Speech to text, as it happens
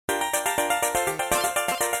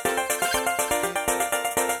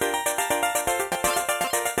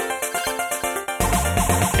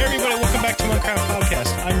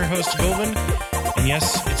host, Golvin. And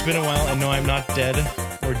yes, it's been a while, and no, I'm not dead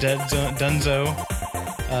or dunzo.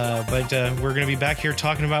 But we're going to be back here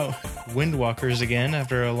talking about Windwalkers again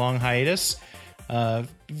after a long hiatus. I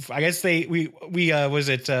guess had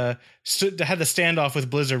the standoff with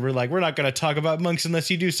Blizzard. We're like, we're not going to talk about monks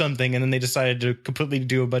unless you do something. And then they decided to completely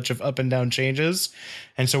do a bunch of up and down changes.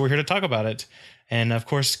 And so we're here to talk about it. And of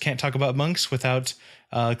course, can't talk about monks without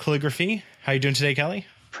calligraphy. How you doing today, Callie?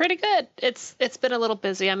 Pretty good. It's been a little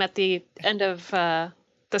busy. I'm at the end of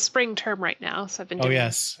the spring term right now, so I've been doing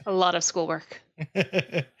a lot of schoolwork.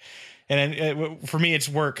 And for me, it's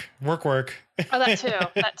work. Oh,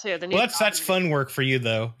 that too. That's fun work for you,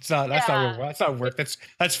 though. It's not. That's not real. That's not work.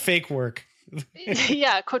 That's fake work.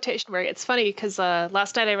 Yeah, quotation mark. It's funny because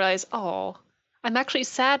last night I realized, I'm actually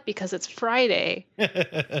sad because it's Friday.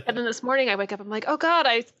 And then this morning I wake up, I'm like, oh God,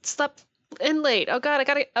 I slept in late. Oh God,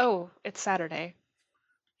 it's Saturday.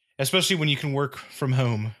 Especially when you can work from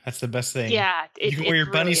home. That's the best thing. Yeah. You can wear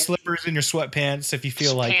your bunny slippers and your sweatpants if you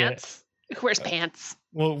feel like it. Who wears pants?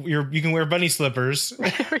 Well, you can wear bunny slippers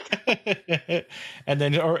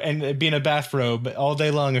and be in a bathrobe all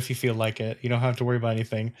day long if you feel like it. You don't have to worry about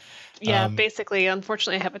anything. Yeah, basically,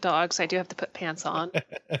 unfortunately, I have a dog, so I do have to put pants on.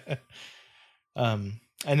 And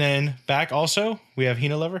then back also, we have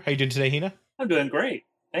Hina Lover. How you doing today, Hina? I'm doing great.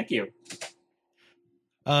 Thank you.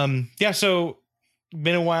 So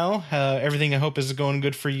been a while. Everything I hope is going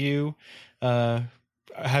good for you.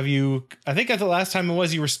 Have you? I think at the last time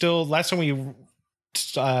last time we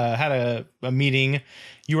had a meeting,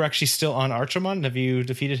 you were actually still on Archimon. Have you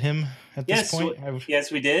defeated him at this point?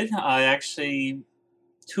 Yes, we did. I actually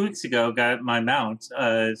 2 weeks ago got my mount, so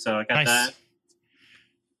I got that.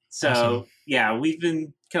 So awesome. Yeah, we've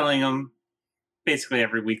been killing him basically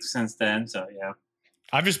every week since then. So yeah,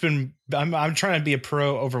 I've just been. I'm trying to be a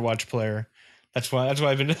pro Overwatch player. That's why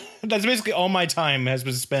I've been. That's basically all my time has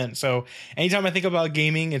been spent. So anytime I think about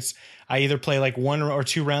gaming, I either play like 1 or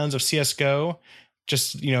 2 rounds of CS:GO,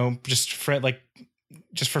 just for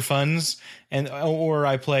funs, or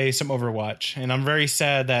I play some Overwatch. And I'm very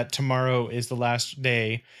sad that tomorrow is the last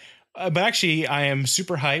day. But actually, I am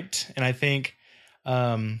super hyped, and I think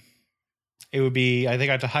it would be. I think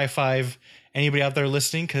I have to high five anybody out there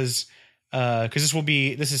listening because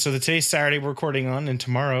today's Saturday we're recording on, and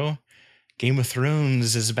tomorrow Game of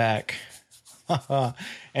Thrones is back.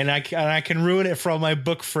 and I can ruin it for all my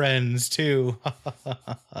book friends too.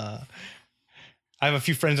 I have a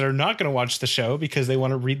few friends that are not going to watch the show because they want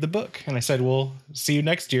to read the book, and I said, "Well, see you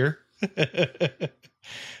next year." But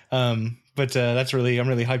I'm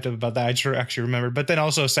really hyped up about that. I actually remembered. But then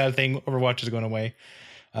also a sad thing, Overwatch is going away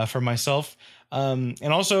for myself. And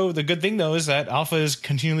also the good thing though is that Alpha is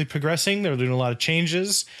continually progressing. They're doing a lot of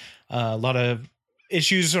changes, a lot of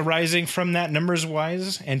issues arising from that numbers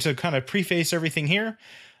wise. And to kind of preface everything here,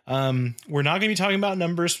 we're not going to be talking about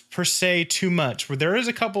numbers per se too much. Where there is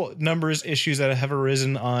a couple numbers issues that have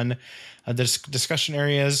arisen on the discussion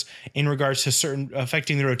areas in regards to certain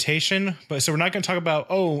affecting the rotation. But so we're not going to talk about,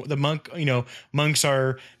 the monk, monks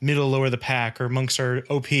are middle, lower the pack, or monks are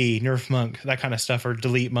OP, nerf monk, that kind of stuff, or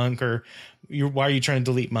delete monk, or why are you trying to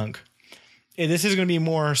delete monk? This is going to be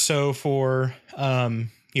more so for,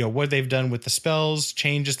 what they've done with the spells,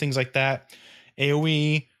 changes, things like that.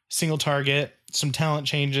 AoE, single target, some talent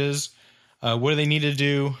changes. What do they need to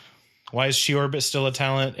do? Why is She-Orbit still a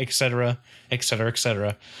talent, etc., etc.,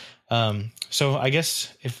 etc. So I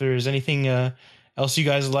guess if there's anything else you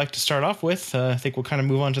guys would like to start off with, I think we'll kind of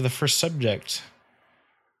move on to the first subject.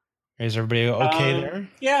 Is everybody okay there?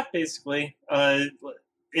 Yeah, basically.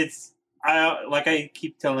 It's like I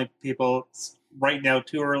keep telling people, it's right now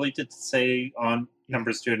too early to say on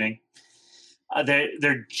numbers tuning.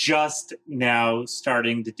 They're just now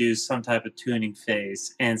starting to do some type of tuning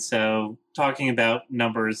phase, and so talking about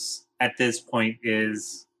numbers at this point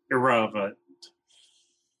is irrelevant.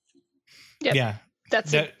 Yep. Yeah,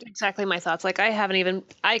 that's exactly my thoughts. Like I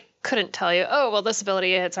couldn't tell you, this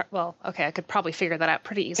ability, I could probably figure that out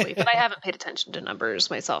pretty easily, but I haven't paid attention to numbers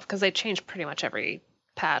myself because they change pretty much every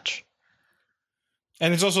patch.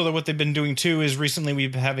 And it's also that what they've been doing too is recently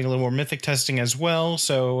we've been having a little more mythic testing as well.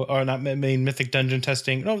 So, or not main mythic dungeon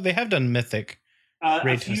testing. No, they have done mythic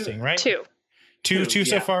raid testing, right? Two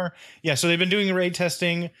so far. Yeah. So they've been doing raid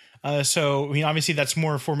testing. So obviously that's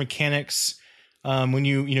more for mechanics. When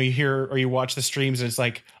you hear or you watch the streams and it's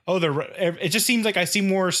like, it just seems like I see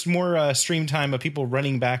more stream time of people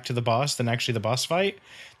running back to the boss than actually the boss fight.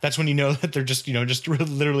 That's when you know that they're just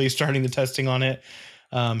literally starting the testing on it.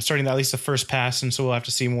 Starting at least the first pass, and so we'll have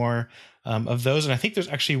to see more of those. And I think there's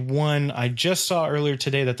actually one I just saw earlier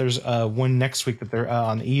today that there's one next week that they're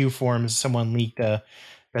on the EU forums. Someone leaked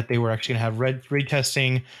that they were actually going to have raid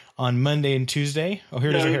testing on Monday and Tuesday. Oh,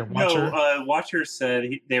 here it is right here. Watcher. Watcher said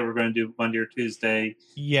they were going to do Monday or Tuesday.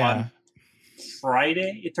 Yeah.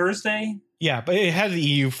 On Thursday? Yeah, but it had the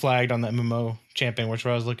EU flagged on the MMO champion, which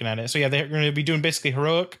I was looking at it. So yeah, they're going to be doing basically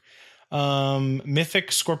heroic,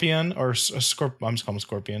 mythic, scorpion, or I'm just calling him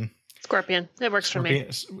Scorpion. Scorpion. It works for me.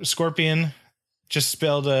 Scorpion, just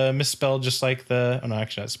spelled misspelled, just like the. Oh no,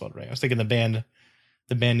 actually that's spelled right. I was thinking the band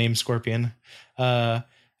name Scorpion.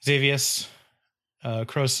 Xavius,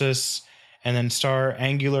 Croesus, and then Star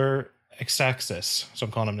Angular Exaxis. So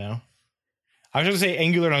I'm calling him now. I was going to say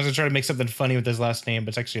Angular, and I was going to try to make something funny with his last name, but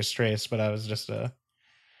it's actually Astraeus. But I was just, I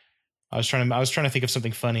was trying to think of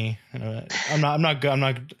something funny. I'm not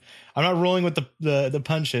rolling with the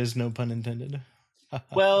punches. No pun intended.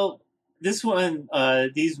 Well, this one,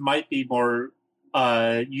 these might be more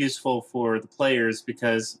useful for the players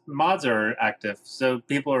because mods are active, so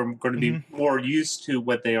people are going to be more used to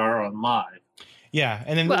what they are on live. Yeah,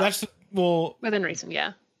 and then within reason,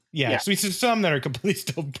 yeah. So we see some that are completely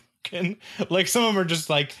still broken. Like some of them are just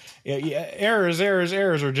like errors,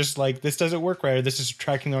 or just like this doesn't work right, or this is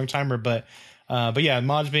tracking the wrong timer. But yeah,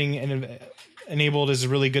 mods being enabled is a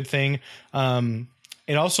really good thing.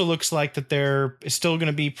 It also looks like that there is still going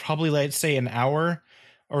to be probably, let's say, an hour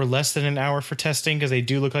or less than an hour for testing, because they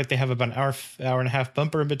do look like they have about an hour and a half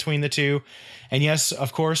bumper in between the two. And yes,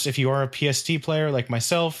 of course, if you are a PST player like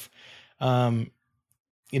myself,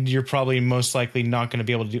 you're probably most likely not going to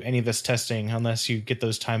be able to do any of this testing unless you get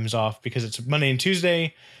those times off, because it's Monday and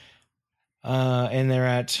Tuesday, and they're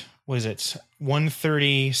at, what is it,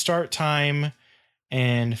 1:30 start time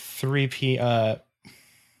and 3 p.m.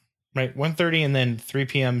 Right, 1:30 and then 3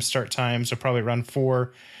 p.m. start time, so probably around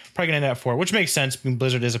 4. Probably going to end at 4, which makes sense. I mean,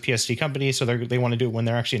 Blizzard is a PST company, so they want to do it when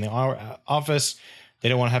they're actually in the office. They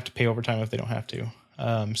don't want to have to pay overtime if they don't have to.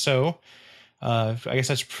 I guess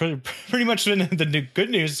that's pretty much been the good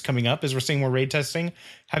news coming up, is we're seeing more raid testing.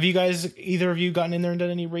 Have you guys, either of you, gotten in there and done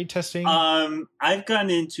any raid testing? I've gotten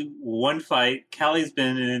into one fight. Callie's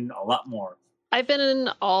been in a lot more. I've been in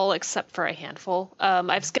all except for a handful.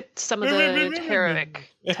 I've skipped some of the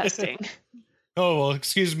heroic testing. Oh, well,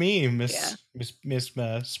 excuse me, Miss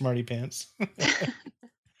Smarty Pants.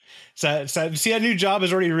 So see, that new job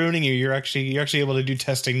is already ruining you. You're actually able to do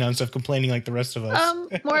testing now instead of complaining like the rest of us.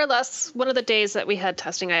 More or less. One of the days that we had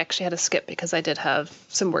testing, I actually had to skip because I did have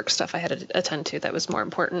some work stuff I had to attend to that was more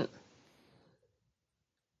important.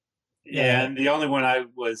 Yeah, and the only one I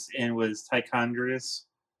was in was Tichondrius.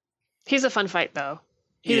 He's a fun fight, though.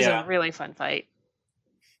 He's a really fun fight.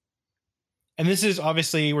 And this is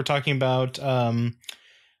obviously, we're talking about, Emerald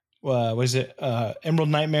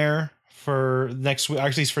Nightmare for next week.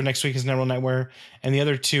 Actually, for next week is Emerald Nightmare, and the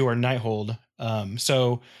other two are Nighthold.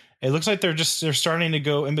 So it looks like they're starting to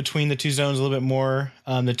go in between the two zones a little bit more.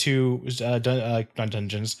 The two not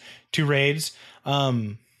dungeons, two raids.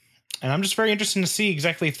 And I'm just very interested to see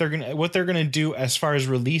exactly if what they're gonna do as far as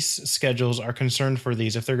release schedules are concerned for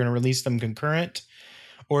these. If they're gonna release them concurrent,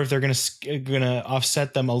 or if they're gonna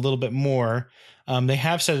offset them a little bit more. They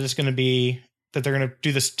have said it's gonna be that they're gonna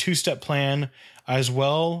do this 2-step plan as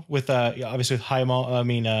well with obviously with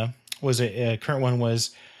Highmaul. Current one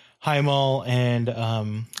was Highmaul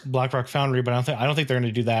and Blackrock Foundry, but I don't think they're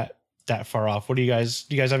gonna do that far off. Do you guys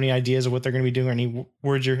have any ideas of what they're gonna be doing, or any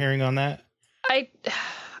words you're hearing on that?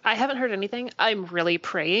 I haven't heard anything. I'm really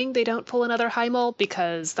praying they don't pull another Highmaul,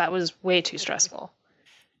 because that was way too stressful.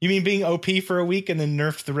 You mean being OP for a week and then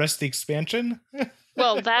nerfed the rest of the expansion?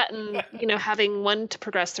 Well, that and, having one to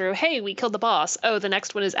progress through. Hey, we killed the boss. Oh, the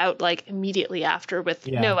next one is out like immediately after with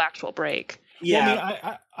no actual break. Yeah.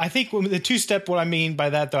 Well, I think the 2-step, what I mean by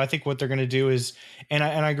that, though, I think what they're going to do is, and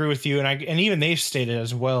I agree with you, and even they've stated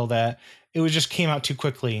as well that it just came out too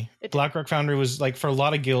quickly. Blackrock Foundry was like, for a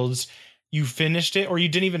lot of guilds, you finished it, or you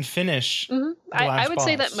didn't even finish. Mm-hmm. I would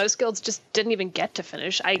say that most guilds just didn't even get to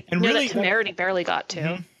finish. I know that Temerity barely got to.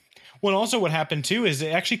 Mm-hmm. Well, also what happened too is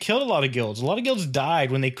it actually killed a lot of guilds. A lot of guilds died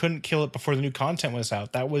when they couldn't kill it before the new content was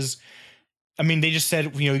out. That was, they just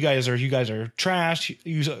said, you guys are trash.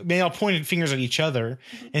 They all pointed fingers at each other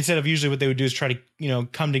instead of usually what they would do is try to,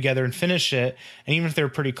 come together and finish it. And even if they were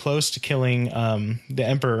pretty close to killing the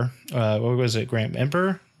Emperor, what was it, Grant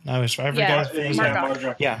Emperor? I forgot.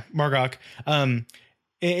 Margok. Yeah, Margok. Even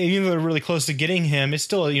though they're really close to getting him, it's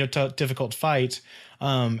still a difficult fight.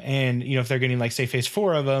 And if they're getting like say phase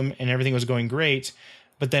 4 of them and everything was going great,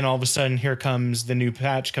 but then all of a sudden here comes the new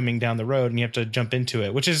patch coming down the road and you have to jump into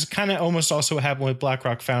it, which is kind of almost also what happened with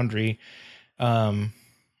Blackrock Foundry, and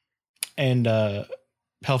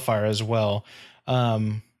Hellfire as well. A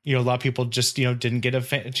lot of people just didn't get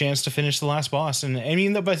a chance to finish the last boss, and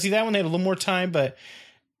but see that one they had a little more time, but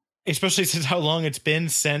especially since how long it's been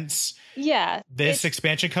since Yeah. this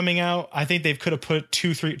expansion coming out. I think they could have put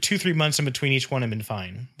 3 months in between each one and been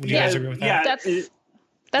fine. Would you guys agree with that? Yeah,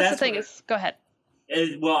 That's the thing. Go ahead.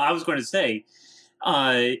 Well, I was going to say,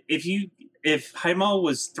 if Heimdall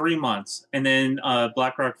was 3 months and then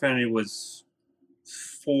Blackrock Foundry was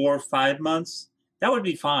 4 or 5 months, that would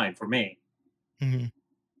be fine for me. Mm-hmm.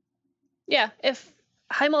 Yeah, if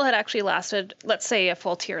Heimdall had actually lasted, let's say, a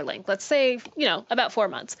full tier length, let's say, about 4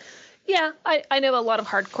 months. Yeah, I know a lot of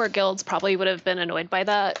hardcore guilds probably would have been annoyed by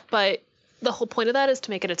that, but the whole point of that is to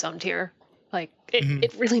make it its own tier. Like,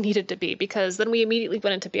 it really needed to be, because then we immediately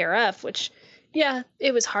went into BRF, which, yeah,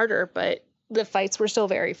 it was harder, but the fights were still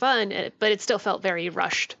very fun, but it still felt very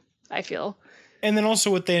rushed, I feel. And then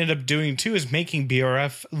also what they ended up doing, too, is making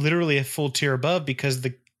BRF literally a full tier above, because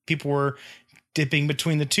the people were dipping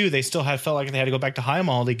between the two. They still felt like they had to go back to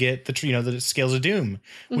Heimdall to get the Scales of Doom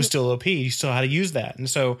was still OP. You still had to use that. And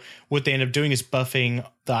so what they ended up doing is buffing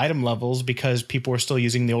the item levels, because people were still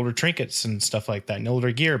using the older trinkets and stuff like that, and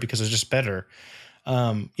older gear, because it was just better.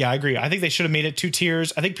 Yeah, I agree. I think they should have made it 2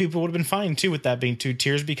 tiers. I think people would have been fine too with that being 2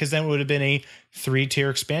 tiers, because then it would have been a 3-tier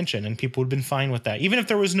expansion and people would have been fine with that. Even if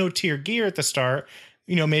there was no tier gear at the start,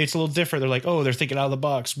 maybe it's a little different. They're like, oh, they're thinking out of the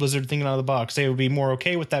box. Blizzard thinking out of the box. They would be more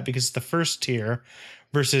okay with that because it's the first tier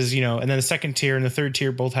versus, and then the second tier and the third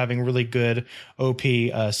tier both having really good OP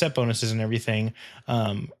set bonuses and everything.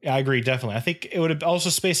 I agree, definitely. I think it would have also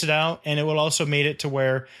spaced it out, and it would also made it to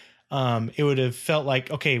where it would have felt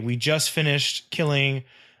like, okay, we just finished killing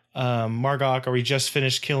Margok, or we just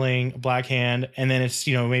finished killing Blackhand, and then it's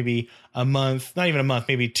maybe a month, not even a month,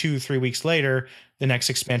 maybe 2-3 weeks later, the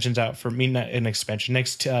next expansion's out for me. Not an expansion,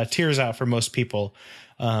 next tier's out for most people,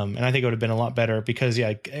 and I think it would have been a lot better, because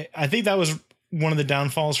I think that was one of the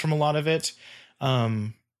downfalls from a lot of it.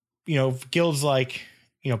 Guilds like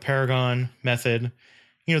Paragon, Method,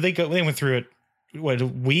 they went through it. What, a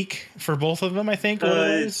week for both of them, I think? 2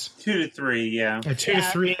 to 3, yeah. 2 to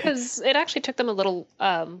 3. Because it actually took them a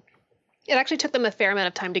fair amount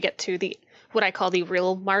of time to get to what I call the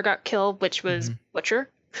real Margok kill, which was Butcher.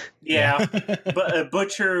 Yeah, but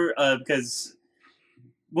Butcher, because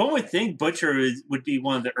one would think Butcher would be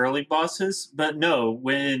one of the early bosses, but no,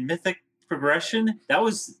 when Mythic Progression, that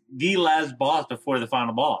was the last boss before the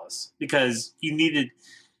final boss, because you needed,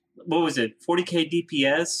 what was it, 40k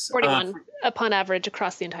DPS? 41 upon average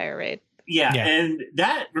across the entire raid. Yeah, and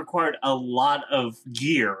that required a lot of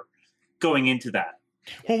gear going into that.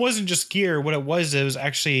 Well, it wasn't just gear. What it was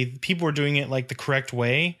actually people were doing it like the correct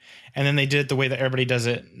way, and then they did it the way that everybody does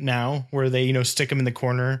it now, where they stick them in the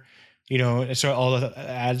corner, so all the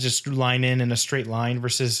ads just line in a straight line,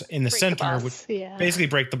 versus in the center would basically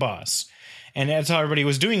break the boss. And that's how everybody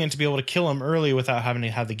was doing it, to be able to kill him early without having to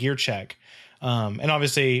have the gear check. And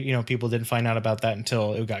obviously, people didn't find out about that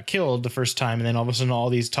until it got killed the first time. And then all of a sudden, all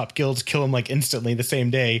these top guilds kill him like instantly the same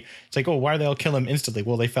day. It's like, oh, why are they all kill him instantly?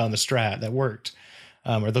 Well, they found the strat that worked,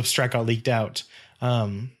 or the strat got leaked out.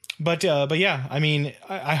 But yeah, I mean,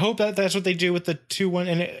 I hope that's what they do with the 2-1.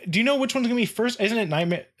 And do you know which one's gonna be first? Isn't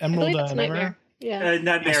it Emerald Nightmare? Yeah,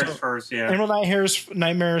 Nightmare's first. Yeah, Emerald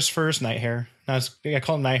Nightmare's first. Nighthair. I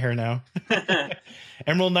call him Nighthair now.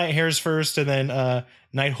 Emerald Nighthair's first, and then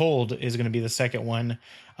Nighthold is going to be the second one.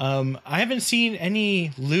 I haven't seen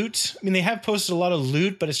any loot. I mean, they have posted a lot of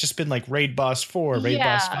loot, but it's just been like Raid Boss 4, Raid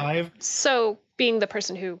Boss 5. So, being the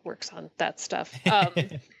person who works on that stuff,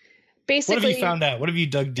 basically, what have you found out? What have you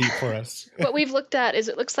dug deep for us? What we've looked at is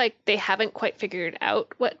it looks like they haven't quite figured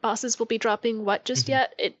out what bosses will be dropping what just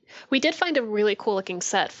yet. We did find a really cool looking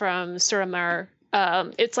set from Suramar.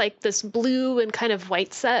 It's like this blue and kind of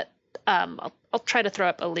white set. I'll try to throw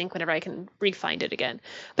up a link whenever I can re-find it again.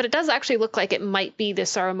 But it does actually look like it might be the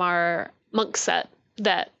Suramar monk set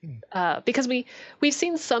that, because we've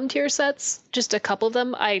seen some tier sets, just a couple of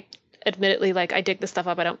them. I admittedly, I dig this stuff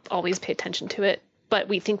up. I don't always pay attention to it. But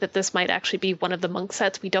we think that this might actually be one of the monk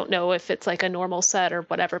sets. We don't know if it's like a normal set or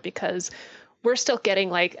whatever, because we're still getting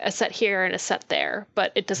like a set here and a set there.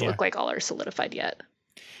 But it doesn't look like all are solidified yet.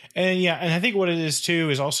 And I think what it is too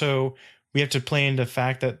is also we have to play into the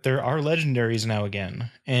fact that there are legendaries now again.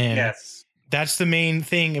 And that's the main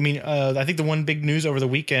thing. I mean, I think the one big news over the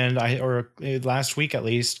weekend, or last week at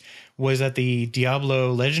least, was that the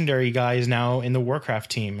Diablo legendary guy is now in the Warcraft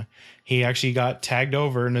team. He actually got tagged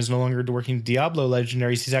over and is no longer working Diablo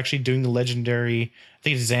legendaries. He's actually doing the legendary, I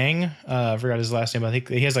think it's Zhang. I forgot his last name. I think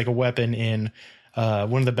he has like a weapon in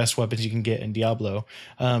one of the best weapons you can get in Diablo.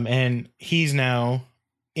 And he's now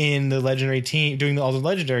in the legendary team doing all the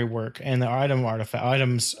legendary work and the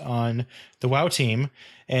items on the WoW team.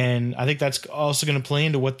 And I think that's also going to play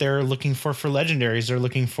into what they're looking for legendaries. They're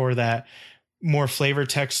looking for that more flavor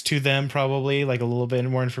text to them, probably like a little bit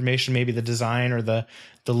more information. Maybe the design or the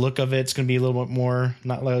look of it's going to be a little bit more,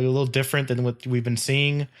 not like a little different than what we've been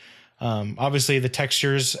seeing. Obviously, the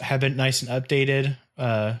textures have been nice and updated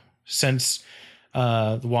since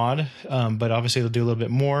the WAD, but obviously they'll do a little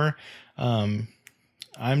bit more. I'm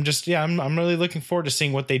really looking forward to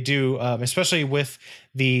seeing what they do, especially with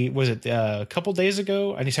a couple days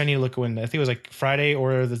ago? I need to look when, I think it was like Friday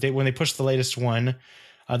or the day when they pushed the latest one,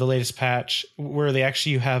 the latest patch, where they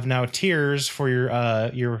actually have now tiers for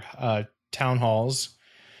your town halls,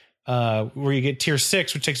 where you get tier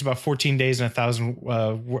 6, which takes about 14 days and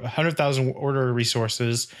 100,000 order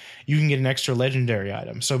resources. You can get an extra legendary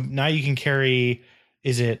item. So now you can carry,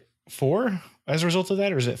 is it 4 as a result of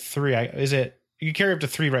that, or is it 3? You carry up to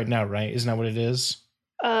 3 right now, right? Isn't that what it is?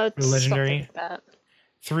 Legendary. Like that.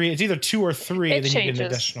 3. It's either 2 or 3. It then changes. You get an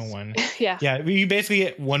additional one. Yeah. Yeah. You basically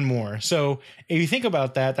get one more. So if you think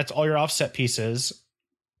about that, that's all your offset pieces.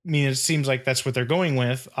 I mean, it seems like that's what they're going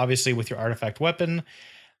with, obviously, with your artifact weapon.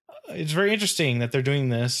 It's very interesting that they're doing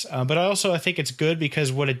this, but I think it's good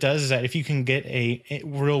because what it does is that if you can get a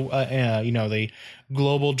real, the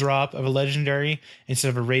global drop of a legendary instead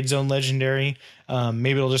of a raid zone legendary,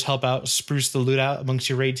 maybe it'll just help out spruce the loot out amongst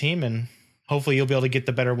your raid team, and hopefully you'll be able to get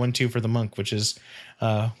the better one too for the monk, which is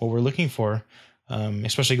what we're looking for,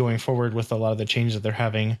 especially going forward with a lot of the changes that they're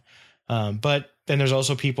having. But then there's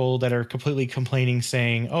also people that are completely complaining,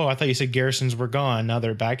 saying, "Oh, I thought you said garrisons were gone. Now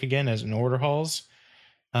they're back again as in order halls."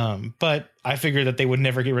 But I figured that they would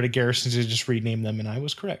never get rid of garrisons to just rename them, and I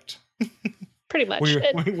was correct. Pretty much.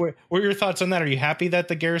 What are your thoughts on that? Are you happy that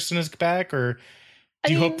the garrison is back, or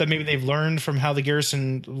do you hope that maybe they've learned from how the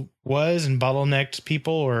garrison was and bottlenecked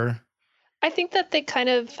people? Or I think that they kind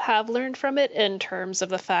of have learned from it in terms of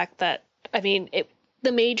the fact that,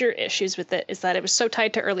 the major issues with it is that it was so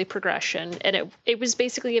tied to early progression, and it was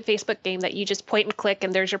basically a Facebook game that you just point and click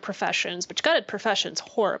and there's your professions, which gutted professions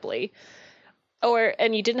horribly.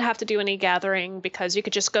 And you didn't have to do any gathering because you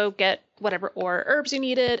could just go get whatever ore herbs you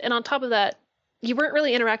needed. And on top of that, you weren't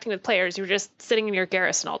really interacting with players. You were just sitting in your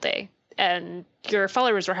garrison all day, and your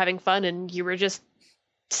followers were having fun and you were just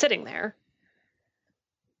sitting there.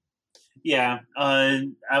 Yeah, I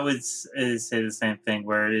would say the same thing,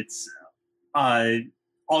 where it's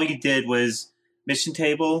all you did was mission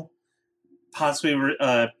table, possibly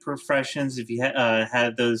professions if you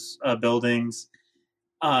had those buildings,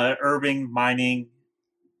 herbing, mining,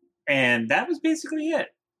 and that was basically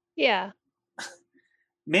it. Yeah.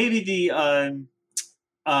 Maybe the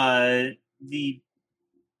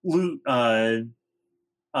loot one,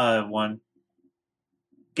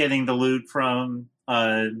 getting the loot from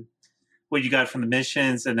what you got from the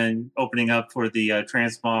missions, and then opening up for the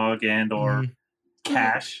transmog and or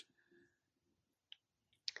cash.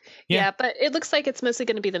 Yeah, but it looks like it's mostly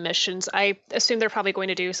going to be the missions. I assume they're probably going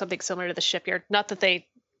to do something similar to the shipyard. Not that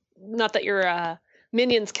your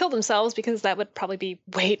minions kill themselves, because that would probably be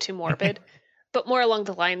way too morbid, but more along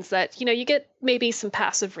the lines that, you get maybe some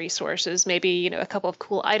passive resources, maybe, a couple of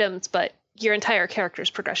cool items, but your entire character's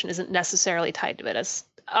progression isn't necessarily tied to it, as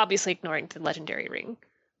obviously ignoring the legendary ring.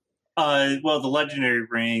 Well, the legendary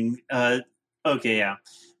ring, okay, yeah.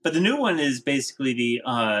 But the new one is basically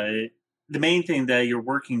the main thing that you're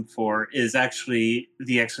working for is actually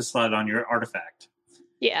the extra slot on your artifact.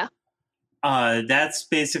 Yeah. That's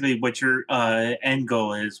basically what your end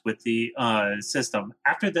goal is with the system.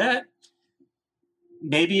 After that,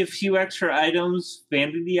 maybe a few extra items,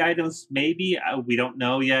 vanity items, maybe. We don't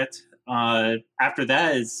know yet. After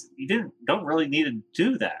that is you don't really need to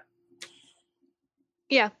do that.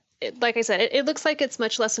 Yeah. Like I said, it looks like it's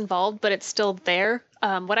much less involved, but it's still there.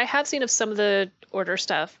 What I have seen of some of the order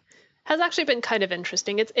stuff has actually been kind of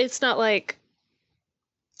interesting. It's not like,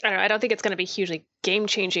 I don't know, I don't think it's going to be hugely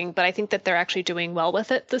game-changing, but I think that they're actually doing well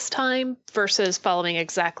with it this time versus following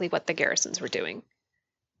exactly what the garrisons were doing.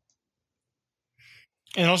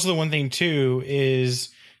 And also the one thing, too, is,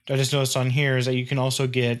 I just noticed on here, is that you can also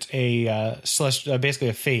get a basically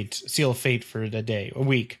a seal of fate for the day, a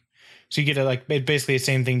week. So you get basically the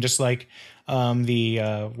same thing, just like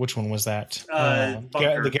which one was that?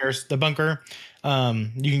 The bunker.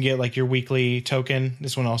 You can get your weekly token.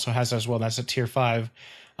 This one also has that as well. That's at tier 5.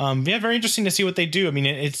 Very interesting to see what they do. I mean,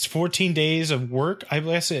 it's 14 days of work, I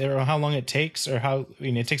guess, or how long it takes, or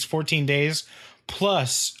it takes 14 days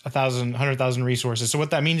plus 100,000 resources. So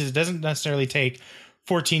what that means is it doesn't necessarily take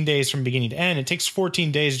 14 days from beginning to end. It takes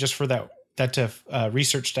 14 days just for that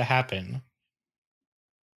research to happen.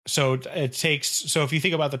 So if you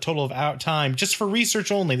think about the total of time just for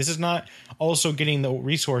research only, this is not also getting the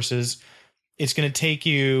resources. It's going to take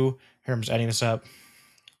you, here I'm just adding this up,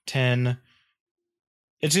 10,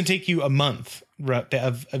 it's going to take you a month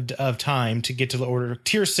of time to get to the order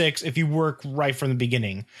tier 6 if you work right from the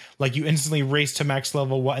beginning. Like you instantly race to max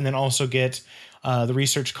level and then also get the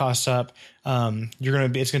research costs up. It's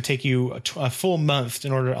going to take you a full month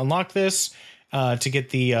in order to unlock this, to get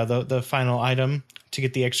the final item, to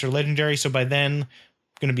get the extra legendary. So by then,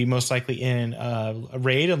 going to be most likely in a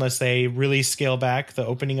raid unless they really scale back the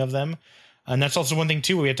opening of them. And that's also one thing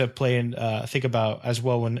too we have to play and think about as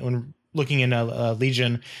well when looking in a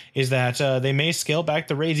Legion, is that they may scale back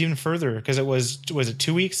the raids even further, because it was it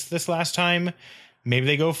 2 weeks this last time? Maybe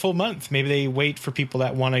they go a full month. Maybe they wait for people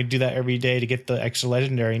that want to do that every day to get the extra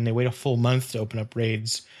legendary, and they wait a full month to open up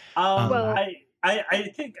raids. Well,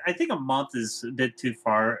 I think a month is a bit too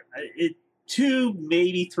far. 2,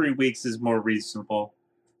 maybe 3 weeks is more reasonable.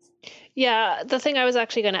 Yeah, the thing I was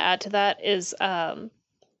actually going to add to that is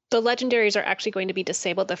the legendaries are actually going to be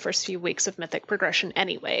disabled the first few weeks of Mythic progression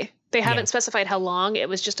anyway. They haven't specified how long. It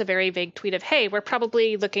was just a very vague tweet of, hey, we're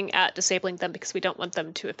probably looking at disabling them because we don't want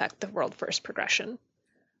them to affect the world first progression.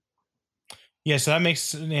 Yeah, so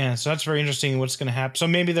that's very interesting what's going to happen. So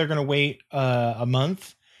maybe they're going to wait a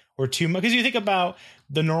month or 2 months, because you think about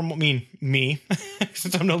the normal, me,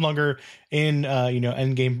 since I'm no longer in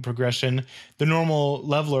end game progression, the normal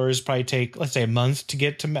levelers probably take, let's say, a month to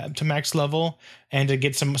get to max level and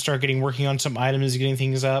to start working on some items, getting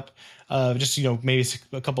things up. Just maybe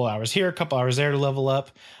a couple hours here, a couple hours there to level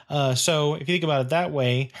up. So if you think about it that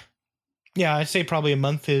way, yeah, I'd say probably a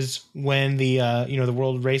month is when the the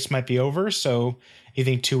world race might be over. So you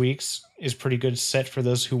think 2 weeks is pretty good set for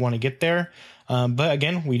those who want to get there. But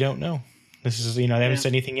again, we don't know. This is, they haven't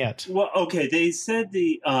said anything yet. Well, okay, they said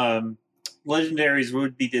the legendaries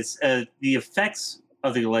would be the effects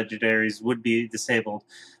of the legendaries would be disabled,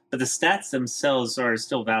 but the stats themselves are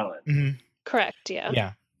still valid. Mm-hmm. Correct. Yeah.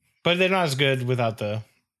 Yeah, but they're not as good without the.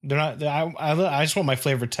 They're not. I just want my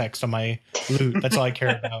flavored text on my loot. That's all I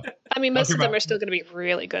care about. I mean, most of them are still going to be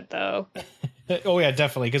really good, though. Oh yeah,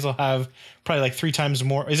 definitely, because they'll have probably like 3 times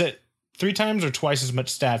more. Is it 3 times or twice as much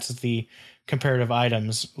stats as the comparative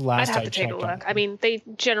items last I'd have to take a look. I mean, they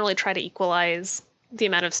generally try to equalize the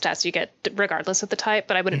amount of stats you get regardless of the type,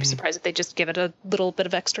 but I wouldn't be surprised if they just give it a little bit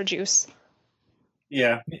of extra juice.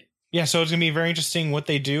 Yeah. Yeah, so it's going to be very interesting what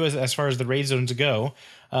they do as far as the raid zones go.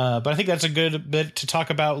 But I think that's a good bit to talk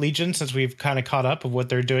about Legion, since we've kind of caught up of what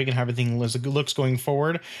they're doing and how everything looks going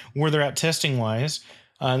forward, where they're at testing-wise.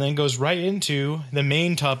 And then goes right into the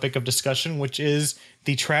main topic of discussion, which is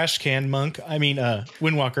the trash can monk.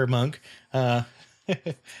 Windwalker monk.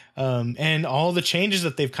 And all the changes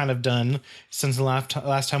that they've kind of done since the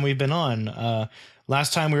last time we've been on.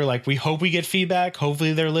 Last time we were like, we hope we get feedback.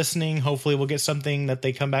 Hopefully they're listening. Hopefully we'll get something that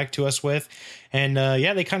they come back to us with. And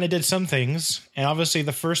they kind of did some things. And obviously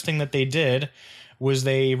the first thing that they did was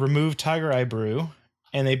they removed Tiger Eye Brew,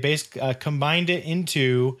 and they basically combined it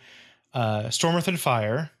into Storm and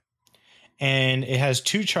Fire. And it has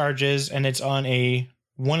 2 charges, and it's on a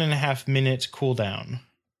 1.5 minute cooldown.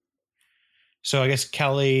 So I guess,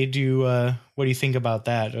 Kelly, what do you think about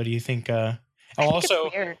that? What do you think?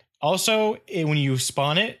 Also, when you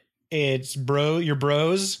spawn it, it's your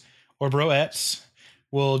bros or broettes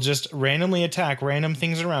will just randomly attack random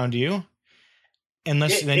things around you.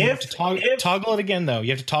 Unless then you have to toggle it again, though.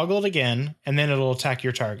 You have to toggle it again, and then it'll attack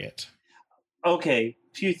your target. Okay,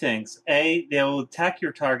 few things. A, they'll attack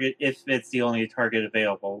your target if it's the only target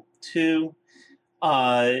available. 2,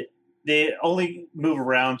 they only move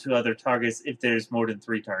around to other targets if there's more than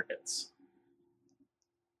 3 targets.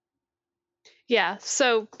 Yeah,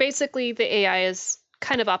 so basically the AI is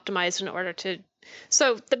kind of optimized in order to...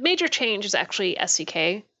 So the major change is actually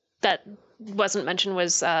SCK. That wasn't mentioned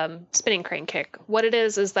was Spinning Crane Kick. What it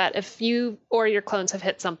is that if you or your clones have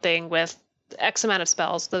hit something with X amount of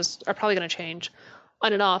spells, those are probably going to change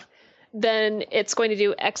on and off, then it's going to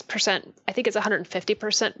do X percent. I think it's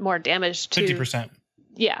 150% more damage to... 50%.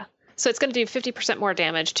 Yeah. So it's going to do 50% more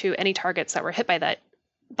damage to any targets that were hit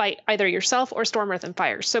by either yourself or Storm, Earth, and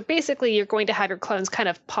Fire. So basically, you're going to have your clones kind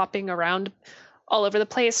of popping around all over the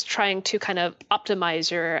place, trying to kind of optimize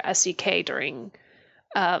your SCK during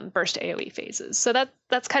burst AoE phases. So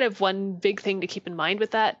that's kind of one big thing to keep in mind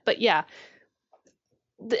with that. But yeah,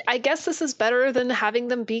 I guess this is better than having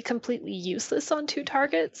them be completely useless on 2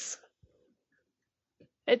 targets.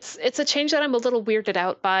 It's a change that I'm a little weirded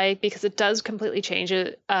out by, because it does completely change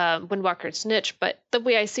it, Windwalker's niche. But the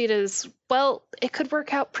way I see it is, well, it could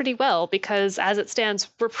work out pretty well, because as it stands,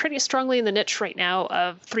 we're pretty strongly in the niche right now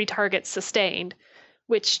of 3 targets sustained,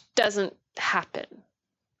 which doesn't happen.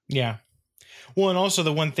 Yeah. Well, and also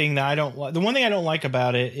the one thing I don't like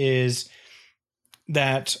about it is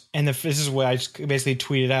that, and this is what I just basically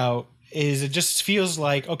tweeted out, is it just feels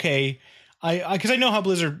like, okay, because I know how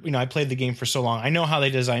Blizzard, I played the game for so long. I know how they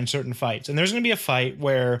design certain fights. And there's going to be a fight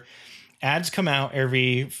where ads come out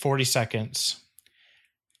every 40 seconds,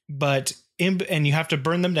 and you have to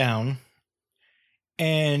burn them down.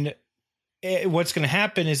 And what's going to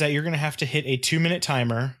happen is that you're going to have to hit a 2-minute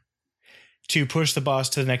timer to push the boss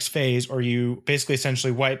to the next phase, or you basically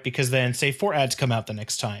essentially wipe, because then say 4 ads come out the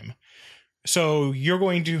next time. So you're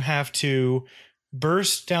going to have to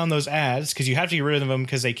burst down those ads, because you have to get rid of them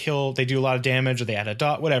because they do a lot of damage, or they add a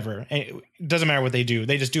dot, whatever. And it doesn't matter what they do.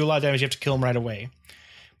 They just do a lot of damage. You have to kill them right away.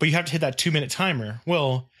 But you have to hit that 2-minute timer.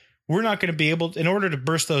 Well, we're not going to be able, in order to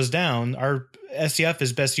burst those down, our SCF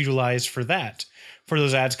is best utilized for that, for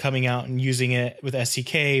those ads coming out and using it with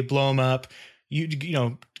SCK, blow them up,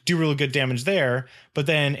 do really good damage there. But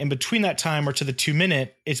then in between that time or to the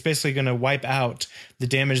 2-minute, it's basically going to wipe out the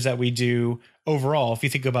damage that we do overall, if you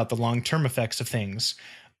think about the long-term effects of things.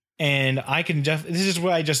 And this is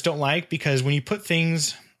what I just don't like, because when you put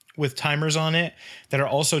things with timers on it that are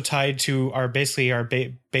also tied to our base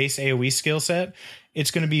AoE skill set,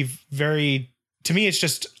 it's going to be to me, it's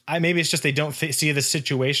just, maybe it's just they don't see the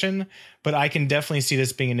situation, but I can definitely see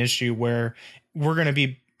this being an issue where we're going to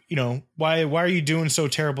be, why are you doing so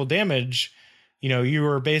terrible damage? You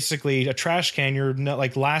are basically a trash can. You're not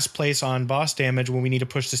like last place on boss damage when we need to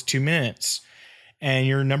push this 2 minutes. And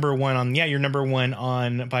you're number one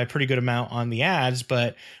on by a pretty good amount on the ads,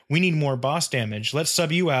 but we need more boss damage. Let's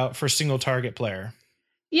sub you out for single target player.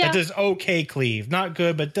 Yeah. That does okay cleave. Not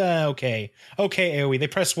good, but okay. Okay, AoE. They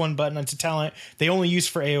press one button. It's a talent they only use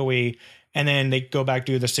for AoE, and then they go back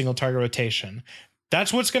to the single target rotation.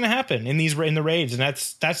 That's what's going to happen in the raids. And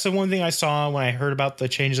that's the one thing I saw when I heard about the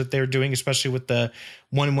changes that they're doing, especially with the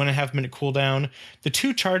 1.5 minute cooldown. The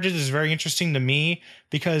 2 charges is very interesting to me,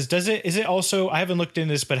 because is it also, I haven't looked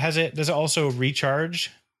into this, but does it also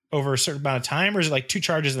recharge over a certain amount of time, or is it like 2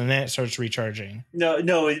 charges and then it starts recharging? No,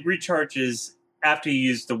 it recharges after you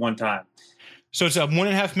use the one time. So it's a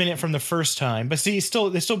 1.5 minute from the first time. But see, it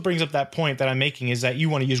still brings up that point that I'm making, is that you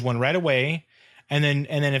want to use one right away. And then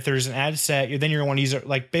if there's an ad set, then you're going to want to use it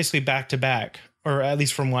like basically back to back, or at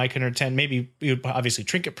least from what I can understand. Maybe obviously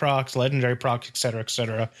trinket procs, legendary procs, et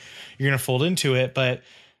cetera. You're going to fold into it. But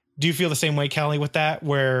do you feel the same way, Callie, with that,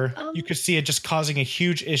 where you could see it just causing a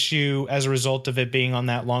huge issue as a result of it being on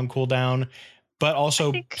that long cooldown, but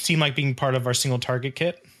also seem like being part of our single target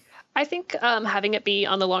kit? I think having it be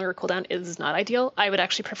on the longer cooldown is not ideal. I would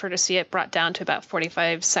actually prefer to see it brought down to about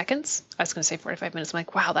 45 seconds. I was going to say 45 minutes. I'm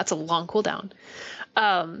like, wow, that's a long cooldown.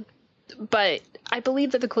 But I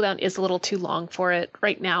believe that the cooldown is a little too long for it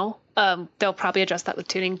right now. They'll probably adjust that with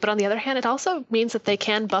tuning. But on the other hand, it also means that they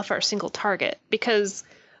can buff our single target, because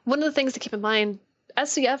one of the things to keep in mind,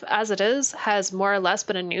 SCF as it is has more or less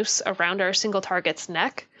been a noose around our single target's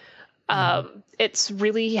neck. It's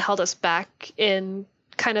really held us back in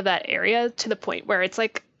kind of that area, to the point where it's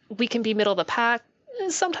like we can be middle of the pack.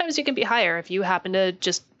 Sometimes you can be higher if you happen to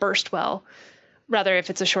just burst well, rather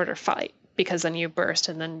if it's a shorter fight, because then you burst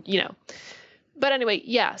and then, But anyway,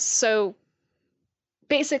 yeah, so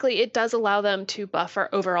basically it does allow them to buff our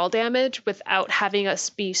overall damage without having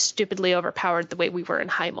us be stupidly overpowered the way we were in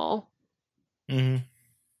Heimel. Mm-hmm.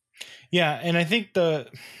 Yeah, and I think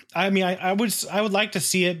I would like to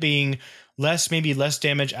see it being less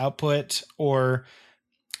damage output, or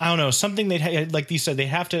I don't know, something like you said, they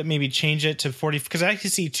have to maybe change it to 40, because I can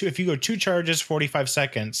see if you go 2 charges, 45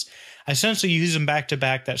 seconds, essentially you use them back to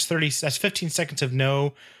back. That's 15 seconds of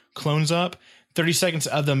no clones up, 30 seconds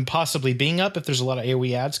of them possibly being up if there's a lot of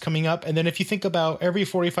AoE ads coming up. And then if you think about every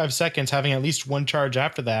 45 seconds having at least 1 charge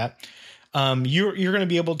after that, you're going to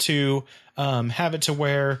be able to have it to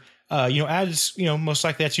where ads, most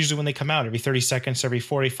likely that's usually when they come out, every 30 seconds, every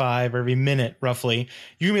 45, or every minute, roughly.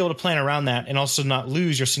 You're going to be able to plan around that and also not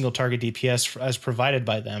lose your single target DPS as provided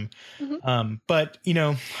by them. Mm-hmm. But, I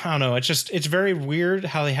don't know. It's very weird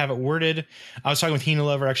how they have it worded. I was talking with Hina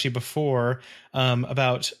Lover actually before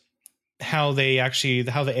about how the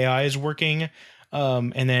AI is working.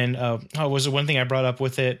 And then was the one thing I brought up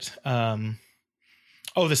with it. The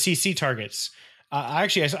CC targets.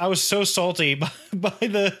 I was so salty by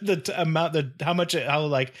the amount,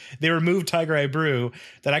 how they removed Tiger Eye Brew,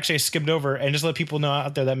 that actually I skimmed over and just let people know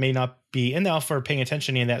out there that may not be in the alpha or paying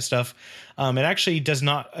attention to any of that stuff. It actually does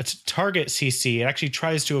not target CC. It actually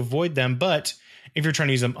tries to avoid them, but if you're trying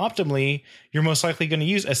to use them optimally, you're most likely going to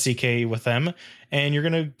use SCK with them, and you're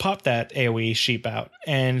going to pop that AoE sheep out.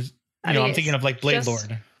 And I'm thinking of like Blade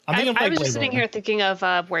Lord. I was just sitting here thinking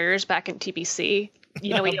of Warriors back in TBC.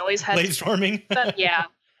 We always had Blade Storming. Yeah.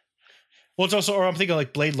 Well, it's also, or I'm thinking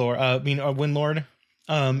like Blade Lord. Wind Lord.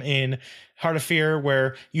 in Heart of Fear,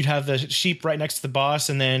 where you'd have the sheep right next to the boss,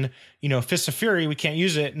 and then, Fist of Fury, we can't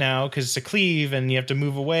use it now because it's a cleave and you have to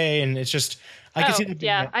move away, and it's just, I can see that.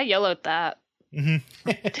 Yeah, I yellowed that.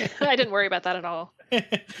 Mm-hmm. I didn't worry about that at all.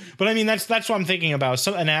 But I mean, that's what I'm thinking about.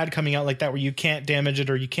 An ad coming out like that where you can't damage it,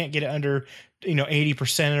 or you can't get it under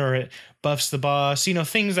 80%, or it buffs the boss,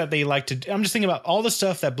 things that they like to. I'm just thinking about all the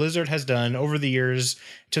stuff that Blizzard has done over the years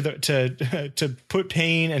to put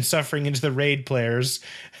pain and suffering into the raid players.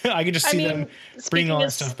 I could just see them bring all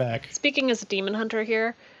that stuff back. Speaking as a demon hunter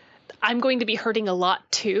here, I'm going to be hurting a lot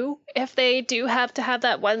too if they do have to have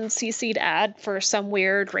that one CC'd ad for some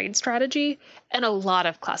weird raid strategy. And a lot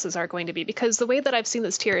of classes are going to be, because the way that I've seen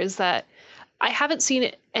this tier is that I haven't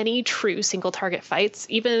seen any true single target fights.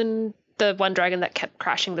 Even the one dragon that kept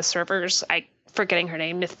crashing the servers, forgetting her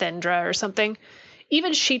name, Nithindra or something.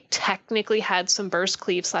 Even she technically had some burst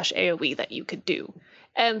cleave / AoE that you could do.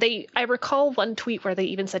 And I recall one tweet where they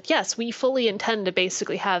even said, yes, we fully intend to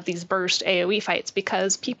basically have these burst AoE fights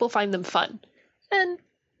because people find them fun. And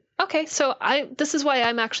okay, so this is why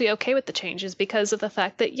I'm actually okay with the changes, because of the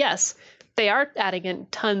fact that, yes, they are adding in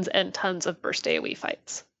tons and tons of burst AoE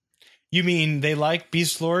fights. You mean they like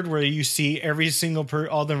Beast Lord, where you see every single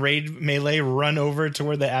all the raid melee run over to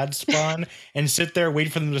where the ads spawn and sit there,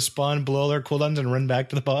 wait for them to spawn, blow their cooldowns, and run back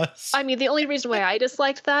to the boss? I mean, the only reason why I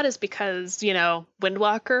disliked that is because,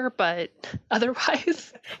 Windwalker, but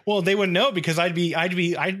otherwise. Well, they wouldn't know, because I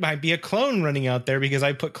might be a clone running out there, because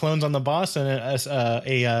I put clones on the boss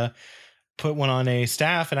and put one on a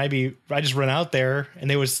staff, and I just run out there and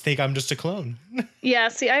they would think I'm just a clone. Yeah,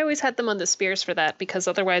 see, I always had them on the spears for that, because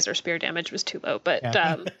otherwise our spear damage was too low. But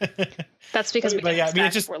that's because we didn't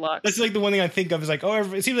stack warlocks. That's like the one thing I think of is like,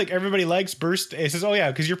 it seems like everybody likes burst. It says,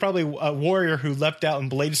 because you're probably a warrior who leapt out and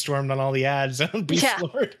blade stormed on all the ads on Beast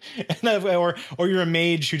Lord, or you're a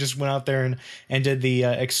mage who just went out there and did the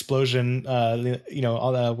explosion, all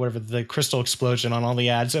the whatever, the crystal explosion on all the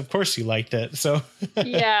ads. Of course you liked it. So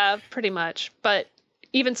yeah, pretty much. But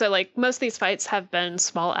even so, like, most of these fights have been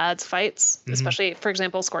small ads fights, especially, for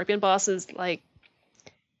example, Scorpion Boss is like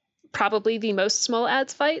probably the most small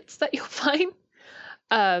ads fights that you'll find.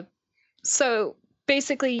 So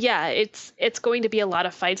basically, yeah, it's going to be a lot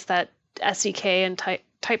of fights that SDK and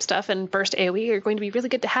type stuff and burst AoE are going to be really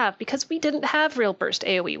good to have, because we didn't have real burst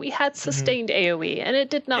AoE. We had sustained AoE, and it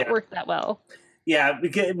did not work that well. Yeah,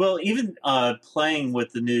 because, even playing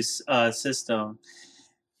with the new system,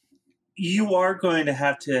 you are going to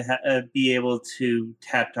have to be able to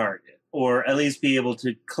tap target, or at least be able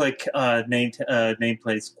to click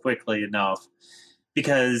nameplates quickly enough,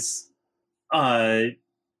 because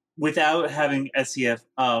without having SCF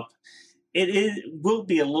up, it will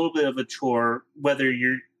be a little bit of a chore, whether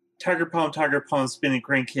you're Tiger Palm, spinning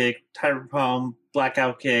crane kick, Tiger Palm,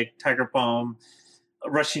 blackout kick, Tiger Palm,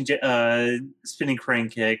 rushing spinning crane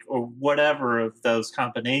kick, or whatever of those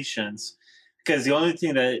combinations, because the only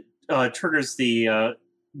thing that triggers the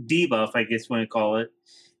debuff, I guess you want to call it,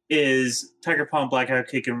 is Tiger Palm, blackout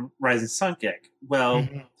kick, and rising sun kick. Well,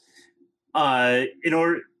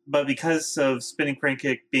 but because of spinning crane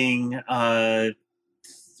kick being 3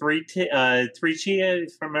 chi,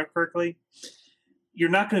 if I remember correctly, you're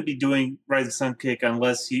not going to be doing rising sun kick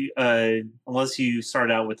unless you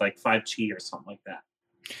start out with like 5 chi or something like that.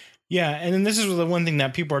 Yeah, and then this is the one thing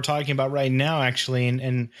that people are talking about right now, actually,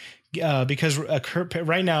 and because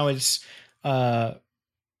right now it's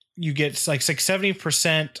you get like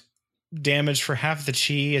 70% damage for half the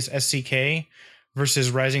chi as SCK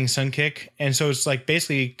versus Rising Sun Kick, and so it's like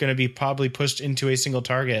basically going to be probably pushed into a single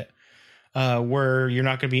target, where you're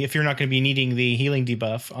not going to be needing the healing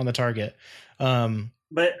debuff on the target.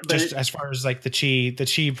 But just as far as like the chi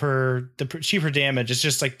per damage, it's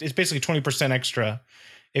just like it's basically 20% extra.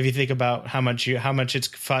 If you think about how much it's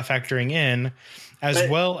factoring in,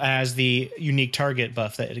 well as the unique target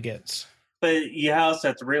buff that it gets. But you also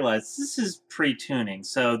have to realize this is pre-tuning,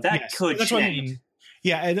 so that could change. What I mean.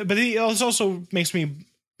 Yeah, but it also makes me,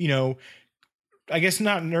 I guess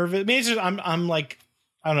not nervous. Maybe it's just, I'm like,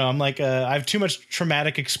 I don't know. I'm like, I have too much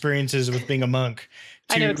traumatic experiences with being a monk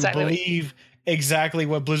to believe exactly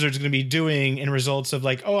what Blizzard's going to be doing in results of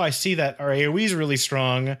like, oh, I see that our AoE is really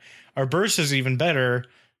strong, our burst is even better.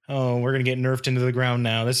 Oh, we're gonna get nerfed into the ground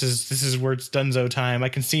now. This is where it's Dunzo time. I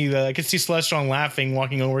can see Celestial laughing,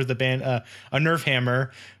 walking over the band a nerf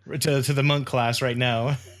hammer to the monk class right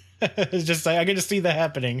now. It's just I can just see that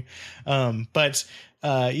happening. But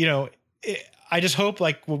I just hope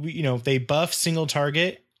like they buff single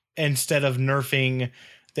target instead of nerfing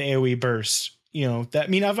the AoE burst.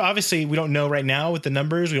 That obviously we don't know right now with the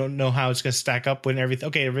numbers. We don't know how it's going to stack up when everything.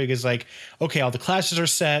 Okay, everybody's like, okay, all the classes are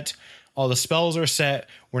set. all the spells are set.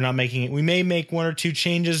 We're not making it. We may make 1 or 2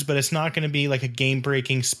 changes, but it's not going to be like a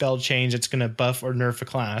game-breaking spell change. It's going to buff or nerf a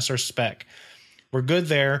class or spec. We're good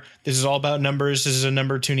there. This is all about numbers. This is a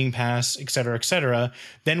number tuning pass, et cetera, et cetera.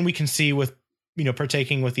 Then we can see with,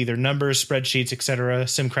 partaking with either numbers, spreadsheets, et cetera,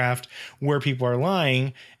 SimCraft, where people are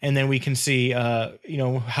lying. And then we can see, how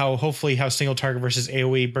single target versus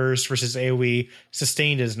AoE burst versus AoE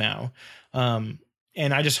sustained is now. And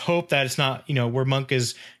I just hope that it's not, where Monk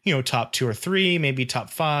is, top 2 or 3, maybe top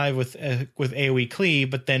 5 with AoE cleave,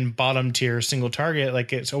 but then bottom tier single target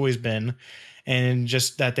like it's always been. And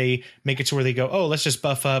just that they make it to where they go, oh, let's just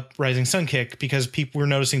buff up Rising Sun Kick because we're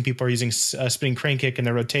noticing people are using Spinning Crane Kick in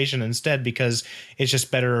their rotation instead because it's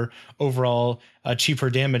just better overall,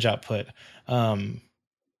 cheaper damage output. That's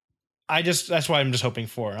why I'm just hoping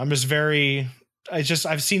for.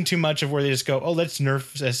 I've seen too much of where they just go, oh, let's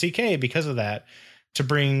nerf SCK because of that to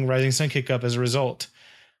bring Rising Sun Kick up as a result.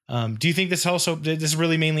 Do you think this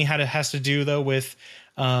really mainly has to do though with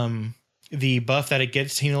the buff that it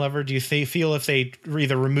gets Tina Lever? Do you feel if they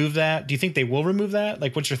either remove that, do you think they will remove that?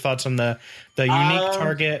 Like, what's your thoughts on the unique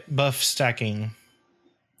target buff stacking?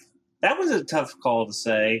 That was a tough call to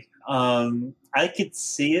say. I could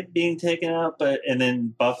see it being taken out, and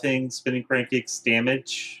then buffing Spinning Crane Kick's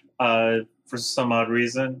damage for some odd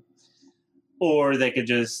reason, or they could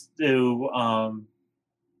just do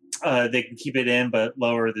they can keep it in but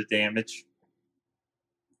lower the damage.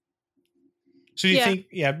 So do you think,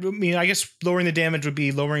 I guess lowering the damage would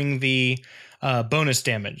be lowering the bonus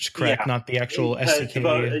damage, correct? Yeah. Not the actual SCK.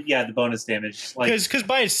 The bonus damage. Because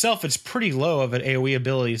by itself, it's pretty low of an AoE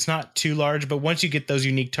ability. It's not too large, but once you get those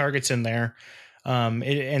unique targets in there, and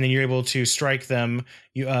then you're able to strike them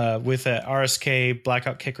with a RSK,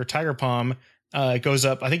 Blackout Kick, or Tiger Palm, it goes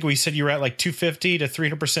up. I think we said you were at like 250 to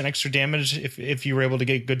 300% extra damage if you were able to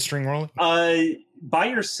get good string rolling. By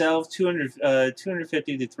yourself,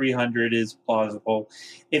 250 to 300 is plausible.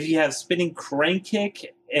 If you have Spinning Crane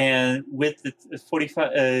Kick and with the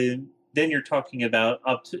 45, then you're talking about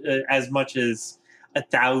up to as much as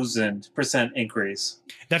 1,000% increase.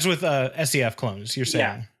 That's with SEF clones, you're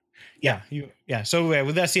saying? Yeah. So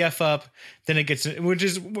with SEF up, then it gets, which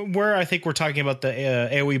is where I think we're talking about the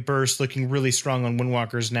AoE burst looking really strong on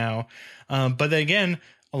Windwalkers now. But then again,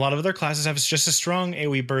 a lot of other classes have just a strong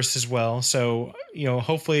AoE burst as well. So,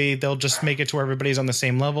 hopefully they'll just make it to where everybody's on the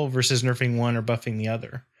same level versus nerfing one or buffing the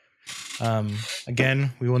other.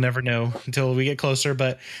 Again, we will never know until we get closer,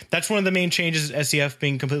 but that's one of the main changes, SEF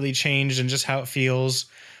being completely changed and just how it feels.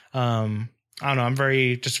 I don't know.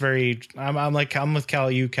 I'm with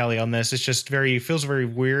Callie on this. It's just feels very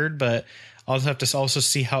weird, but I'll just have to also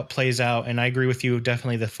see how it plays out. And I agree with you.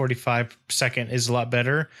 Definitely the 45 second is a lot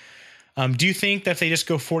better. Do you think that if they just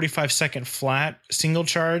go 45 second flat single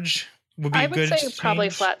charge would be a good? I would say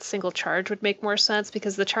probably flat single charge would make more sense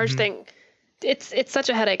because the charge thing, it's such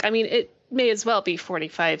a headache. I mean, it may as well be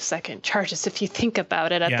 45 second charges if you think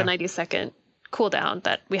about it at the 90 second cooldown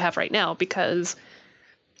that we have right now, because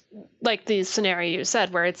like the scenario you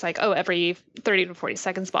said where it's like, oh, every 30 to 40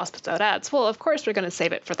 seconds boss puts out ads. Well, of course we're going to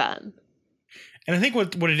save it for then. And I think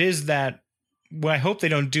what it is that what I hope they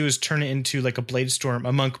don't do is turn it into like a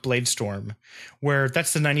Monk Blade Storm, where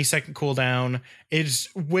that's the 90 second cooldown.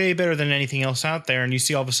 It's way better than anything else out there. And you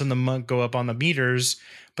see all of a sudden the Monk go up on the meters,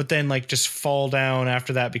 but then like just fall down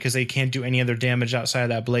after that because they can't do any other damage outside of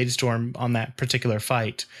that Blade Storm on that particular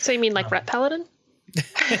fight. So you mean like Ret Paladin?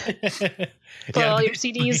 Put all your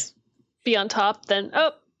CDs be on top, then,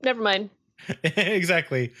 oh, never mind.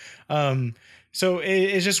 Exactly. So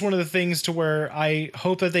it's just one of the things to where I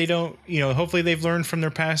hope that they don't, hopefully they've learned from their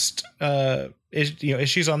past,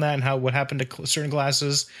 issues on that and what happened to certain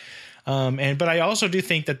classes. But I also do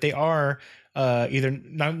think that they are either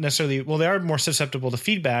not necessarily, they are more susceptible to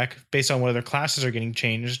feedback based on what other classes are getting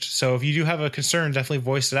changed. So if you do have a concern, definitely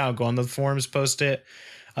voice it out. Go on the forums, post it.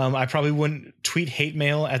 I probably wouldn't tweet hate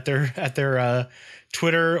mail at their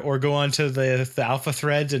Twitter or go onto the alpha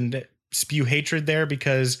threads and spew hatred there,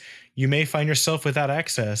 because you may find yourself without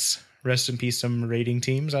access. Rest in peace, some raiding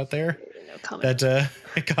teams out there that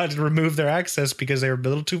got to remove their access because they were a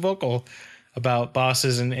little too vocal about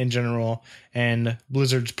bosses in general and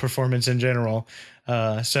Blizzard's performance in general.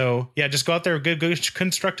 So yeah, just go out there, good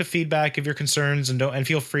constructive feedback, give your concerns, and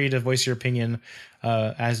feel free to voice your opinion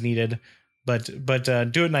as needed. But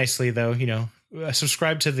do it nicely though.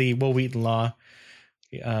 Subscribe to the Will Wheaton Law.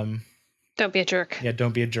 Don't be a jerk. Yeah,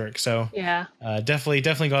 don't be a jerk. So yeah,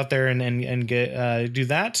 definitely go out there and get do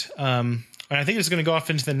that. And I think it's going to go off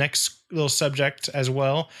into the next little subject as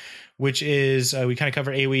well, which is we kind of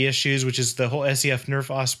covered AoE issues, which is the whole SEF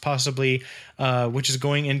nerf possibly, which is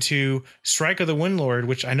going into Strike of the Windlord,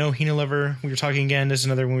 which I know Hina Lover, we were talking again. This is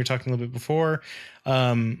another one we were talking a little bit before.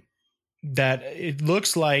 That it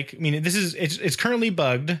looks like, I mean, it's currently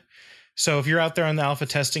bugged. So if you're out there on the alpha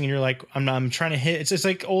testing and you're like, I'm trying to hit, it's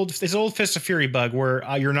like old Fist of Fury bug where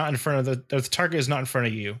you're not in front of the target is not in front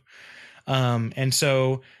of you. And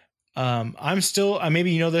so I'm still,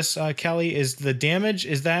 maybe you know this, Callie, is the damage,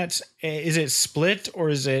 is it split or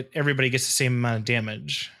is it everybody gets the same amount of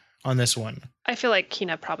damage on this one? I feel like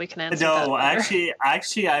Kina probably can answer that. No,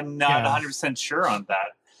 actually, I'm not 100% sure on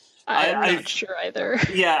that. I'm not sure either.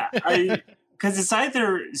 Yeah, because it's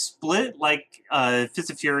either split like Fist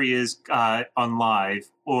of Fury is on live,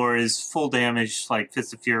 or is full damage like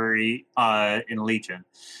Fist of Fury in Legion.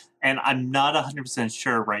 And I'm not 100%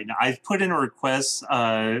 sure right now. I've put in a request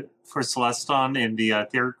for Celeston in the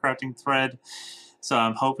theory crafting thread, so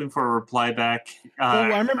I'm hoping for a reply back.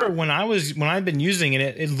 Well, I remember when I've been using it,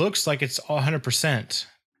 it looks like it's 100%.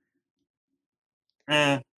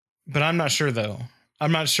 But I'm not sure though.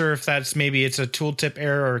 I'm not sure if maybe it's a tooltip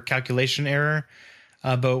error or calculation error.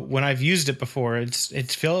 But when I've used it before, it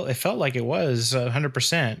felt like it was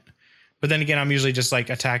 100%. But then again, I'm usually just like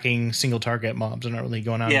attacking single target mobs. I'm not really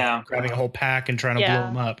going out and grabbing a whole pack and trying to blow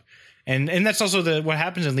them up. And that's also what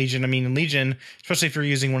happens in Legion. I mean, in Legion, especially if you're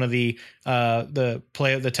using one of the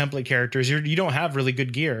template characters, you don't have really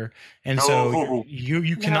good gear, and so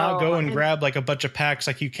you cannot go and grab like a bunch of packs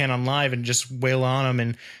like you can on live and just wail on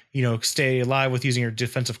them and stay alive with using your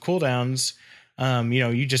defensive cooldowns.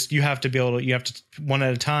 You have to be able to, you have to one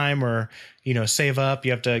at a time, or save up.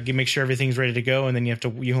 You have to make sure everything's ready to go, and then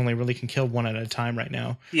you only really can kill one at a time right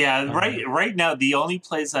now. Yeah, right now the only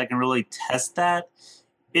place I can really test that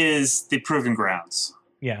is the Proving Grounds.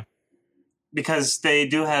 Yeah, because they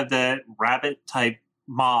do have the rabbit type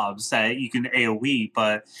mobs that you can AoE,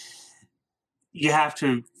 but you have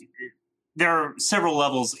to. There are several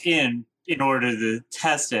levels in order to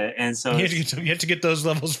test it, and so you have to get those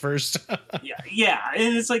levels first. yeah,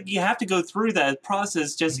 and it's like you have to go through that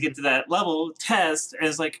process just to get to that level test, and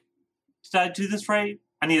it's like, did I do this right?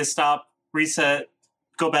 I need to stop, reset,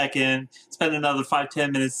 go back in, spend another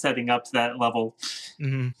 5-10 minutes setting up to that level.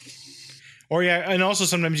 Mm-hmm. Or and also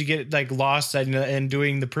sometimes you get like lost and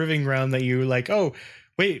doing the Proving Ground that you like, oh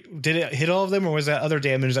wait, did it hit all of them, or was that other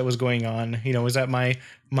damage that was going on? Was that my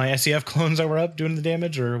SEF clones that were up doing the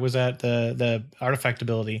damage, or was that the artifact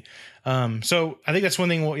ability? So I think that's one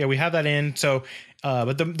thing. We have that in. So,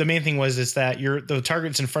 but the main thing is that the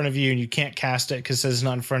target's in front of you and you can't cast it because it says it's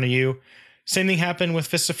not in front of you. Same thing happened with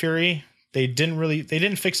Fist of Fury. They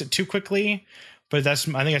didn't fix it too quickly, but I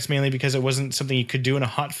think that's mainly because it wasn't something you could do in a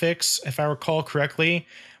hot fix, if I recall correctly.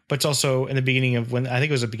 But it's also in the beginning of I think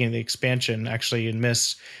it was the beginning of the expansion actually in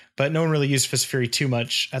Mist, but no one really used Fist of Fury too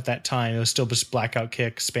much at that time. It was still just blackout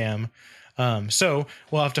kick spam. So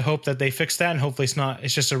we'll have to hope that they fix that, and hopefully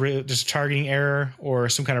it's just a targeting error or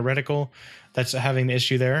some kind of reticle that's having the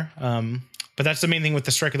issue there. But that's the main thing with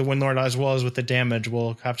the Strike of the Windlord, as well as with the damage.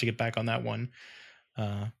 We'll have to get back on that one.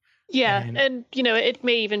 And it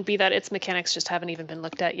may even be that its mechanics just haven't even been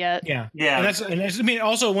looked at yet. Yeah. And I mean,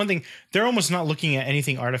 also one thing, they're almost not looking at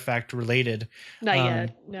anything artifact related. Not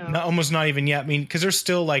yet. No. Almost not even yet. I mean, because there's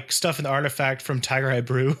still like stuff in the artifact from Tiger Eye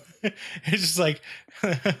Brew. It's just like,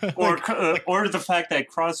 or the fact that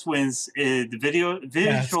Crosswinds, the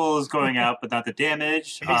visual is going out, but not the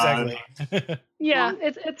damage. Exactly.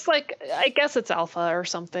 It's like, I guess it's alpha or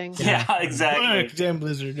something. Yeah, exactly. Damn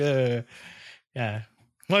Blizzard. Yeah.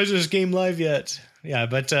 Why is this game live yet? Yeah,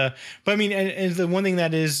 but I mean, and the one thing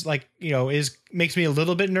that is like, makes me a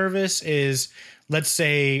little bit nervous is, let's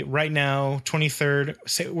say right now, 23rd,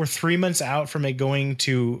 say we're 3 months out from it going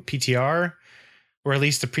to PTR, or at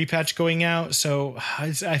least the pre-patch going out. So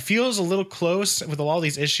I feel it's a little close with all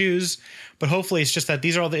these issues, but hopefully it's just that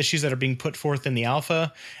these are all the issues that are being put forth in the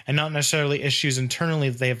alpha and not necessarily issues internally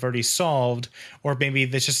that they have already solved. Or maybe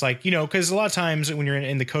it's just like, because a lot of times when you're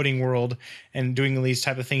in the coding world and doing these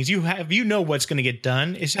type of things, you know what's going to get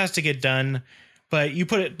done. It has to get done, but you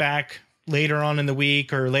put it back later on in the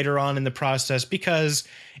week or later on in the process because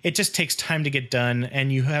it just takes time to get done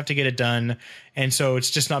and you have to get it done. And so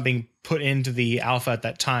it's just not being put into the alpha at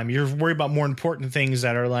that time. You're worried about more important things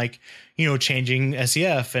that are like, changing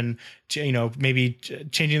SEF and, maybe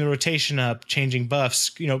changing the rotation up, changing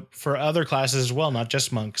buffs, for other classes as well, not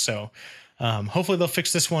just monks. So hopefully they'll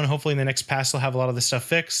fix this one. Hopefully in the next pass, they'll have a lot of this stuff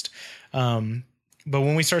fixed. But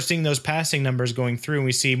when we start seeing those passing numbers going through and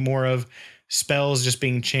we see more of spells just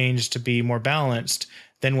being changed to be more balanced,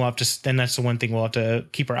 then then that's the one thing we'll have to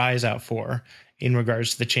keep our eyes out for in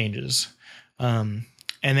regards to the changes.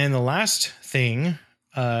 And then the last thing,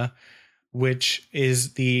 which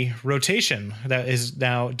is the rotation that is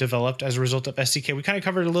now developed as a result of SCK. We kind of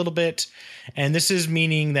covered a little bit, and this is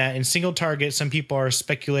meaning that in single target, some people are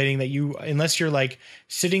speculating that you, unless you're like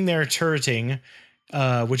sitting there turreting,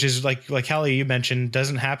 which is like Callie, you mentioned,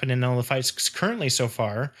 doesn't happen in all the fights currently so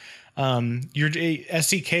far. Your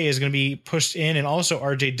SCK is going to be pushed in, and also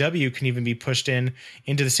RJW can even be pushed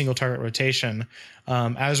into the single target rotation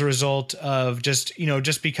as a result of just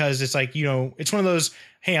because it's like, it's one of those,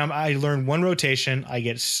 hey, I learned one rotation, I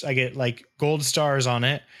get like gold stars on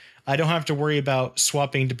it. I don't have to worry about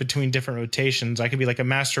swapping between different rotations. I can be like a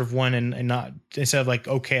master of one and not, instead of like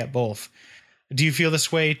okay at both. Do you feel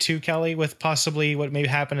this way too, Callie, with possibly what may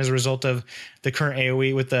happen as a result of the current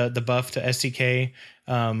AoE with the buff to SCK,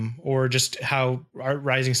 or just how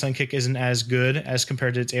Rising Sun Kick isn't as good as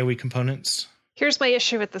compared to its AoE components? Here's my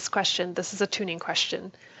issue with this question. This is a tuning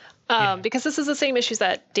question. Because this is the same issues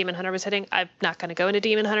that Demon Hunter was hitting. I'm not going to go into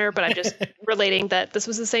Demon Hunter, but I'm just relating that this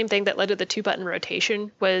was the same thing that led to the 2-button rotation,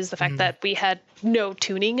 was the fact that we had no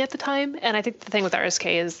tuning at the time. And I think the thing with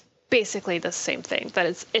RSK is basically the same thing,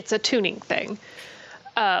 that it's a tuning thing.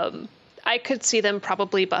 I could see them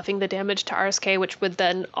probably buffing the damage to RSK, which would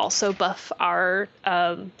then also buff our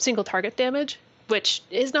single target damage, which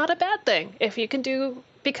is not a bad thing if you can do,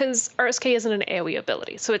 because RSK isn't an AoE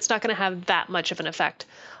ability, so it's not going to have that much of an effect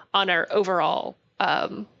on our overall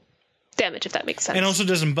damage, if that makes sense. And also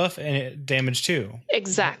doesn't buff damage too.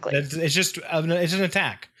 Exactly. It's just it's an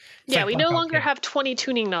attack. It's we no longer have 20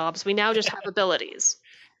 tuning knobs. We now just have abilities.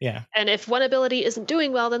 Yeah. And if one ability isn't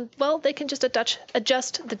doing well, then, they can just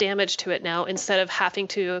adjust the damage to it now, instead of having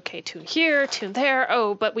to, tune here, tune there.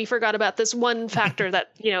 Oh, but we forgot about this one factor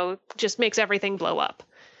that, just makes everything blow up.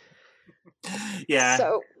 Yeah.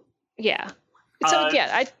 So, yeah.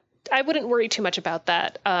 I wouldn't worry too much about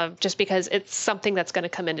that, just because it's something that's going to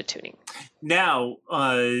come into tuning. Now,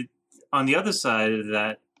 on the other side of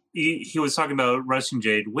that, he was talking about Rushing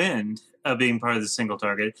Jade Wind being part of the single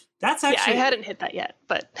target. That's actually... Yeah, I hadn't hit that yet,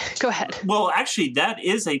 but go ahead. Well, actually, that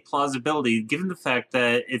is a plausibility, given the fact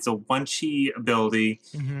that it's a one chi ability,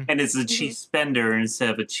 and it's a chi spender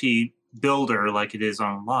instead of a chi builder like it is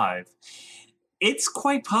on live. It's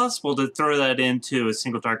quite possible to throw that into a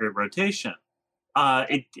single target rotation.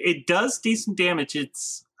 It does decent damage.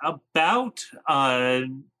 It's about I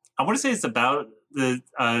want to say it's about the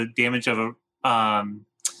damage of a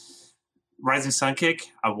Rising Sun Kick.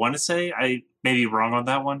 I want to say, I may be wrong on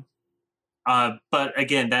that one. But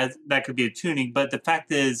again, that could be a tuning. But the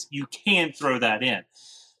fact is, you can throw that in.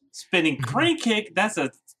 Spinning Crane Kick, that's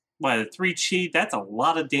a 3 chi. That's a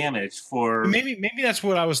lot of damage for... Maybe that's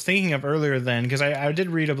what I was thinking of earlier then, because I did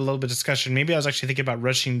read a little bit of discussion. Maybe I was actually thinking about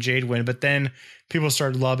Rushing Jade Wind, but then people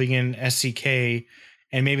started lobbing in SCK,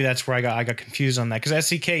 and maybe that's where I got confused on that. Because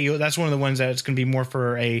SCK, that's one of the ones that's going to be more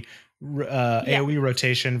for a AoE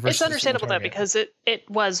rotation versus... It's understandable though, because it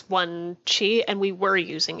was one chi, and we were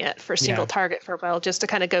using it for single target for a while, just to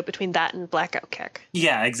kind of go between that and Blackout Kick.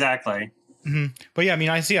 Yeah, exactly. But yeah, I mean,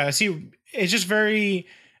 I see. It's just very...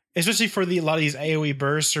 Especially for a lot of these AoE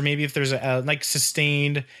bursts, or maybe if there's a like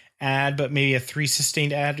sustained ad, but maybe a 3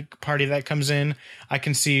 sustained ad party that comes in, I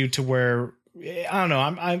can see to where, I don't know.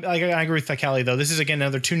 I agree with Callie though. This is again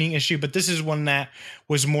another tuning issue, but this is one that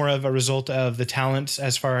was more of a result of the talents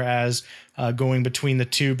as far as going between the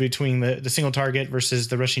two, between the single target versus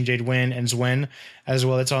the Rushing Jade Wind and Zwen as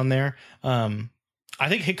well. It's on there. I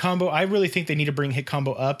think hit combo, I really think they need to bring hit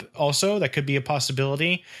combo up also. That could be a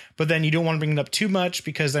possibility, but then you don't want to bring it up too much,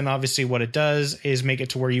 because then obviously what it does is make it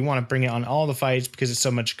to where you want to bring it on all the fights because it's so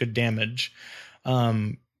much good damage.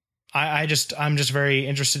 I'm just very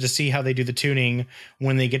interested to see how they do the tuning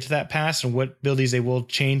when they get to that pass, and what abilities they will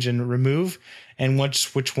change and remove, and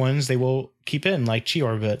which ones they will keep in, like Chi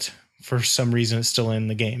Orbit. For some reason, it's still in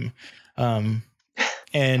the game.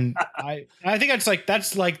 And I think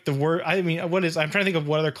that's like the word. I mean, I'm trying to think of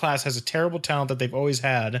what other class has a terrible talent that they've always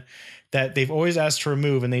had, that they've always asked to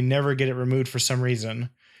remove, and they never get it removed for some reason.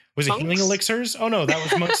 Was it Healing Elixirs? Oh no, that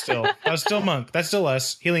was Monk still. That was still Monk. That's still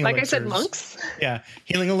us. Healing Elixirs. I said, monks? Yeah.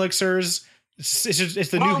 Healing Elixirs. It's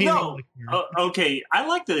the new Healing Elixir. Okay. I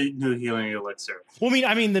like the new Healing Elixir. Well,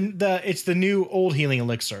 I mean it's the new old Healing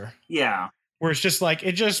Elixir. Yeah. Where it's just like,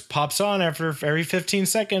 it just pops on after every 15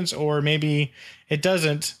 seconds, or maybe it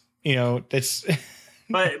doesn't, it's...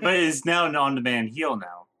 but it's now an on-demand heal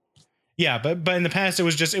now. Yeah, but in the past, it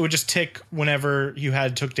would just tick whenever you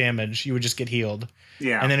took damage. You would just get healed.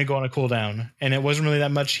 Yeah. And then it'd go on a cooldown. And it wasn't really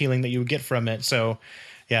that much healing that you would get from it. So,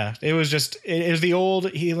 yeah, it was the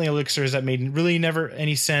old Healing Elixirs that made really never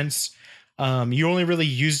any sense. You only really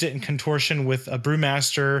used it in contortion with a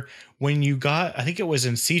Brewmaster when you got, I think it was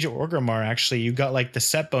in Siege of Orgrimmar, actually, you got like the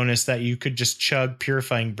set bonus that you could just chug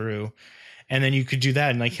Purifying Brew. And then you could do that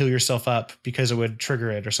and like heal yourself up because it would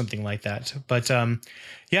trigger it or something like that. But I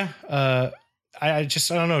don't know. I just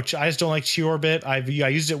don't like Chi Orbit. I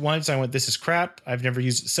used it once. I went, this is crap. I've never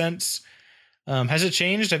used it since. Has it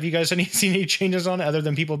changed? Have you guys seen any changes on it other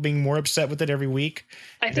than people being more upset with it every week?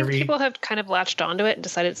 I think people have kind of latched onto it and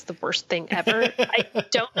decided it's the worst thing ever. I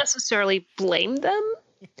don't necessarily blame them.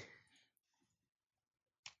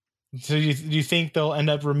 So do you think they'll end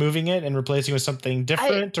up removing it and replacing it with something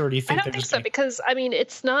different, or do you think I don't think so? Because I mean,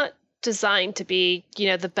 it's not designed to be,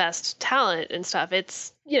 the best talent and stuff.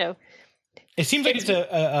 It's, it seems like it's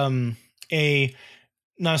a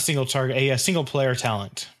not a single target, a single player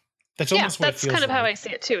talent. That's almost what it feels kind of like. how I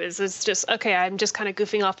see it too. Is it's just okay. I'm just kind of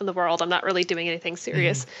goofing off in the world. I'm not really doing anything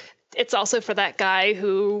serious. Mm-hmm. It's also for that guy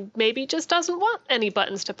who maybe just doesn't want any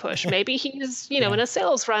buttons to push. Maybe he's in a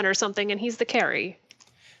sales run or something, and he's the carry.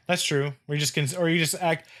 That's true. Or you just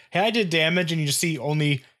act, hey, I did damage, and you just see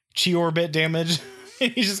only Chi Orbit damage.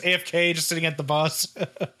 He's just AFK, just sitting at the boss.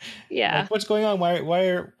 Yeah. Like, what's going on?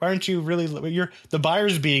 Why aren't you really? The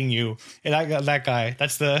buyer's beating you. And that guy.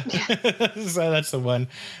 That's the so that's the one.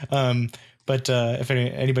 But if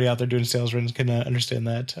anybody out there doing sales runs can understand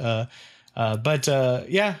that.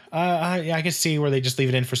 I can see where they just leave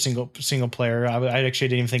it in for single player. I actually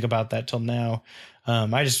didn't even think about that till now.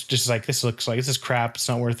 I just like, this is crap. It's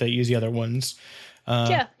not worth it. Use the other ones.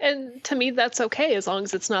 And to me that's okay as long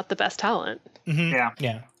as it's not the best talent. Mm-hmm.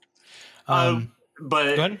 Yeah.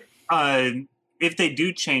 But go ahead. If they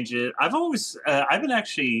do change it, I've been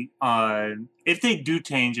actually, if they do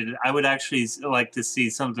change it, I would actually like to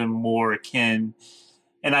see something more akin,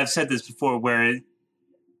 and I've said this before, where it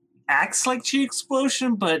acts like Chi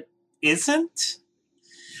Explosion but isn't.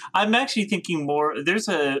 I'm actually thinking more, there's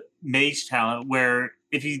a mage talent where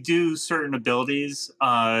if you do certain abilities,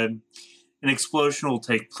 an explosion will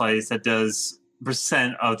take place that does %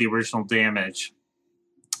 of the original damage.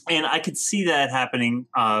 And I could see that happening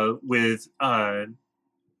with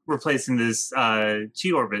replacing this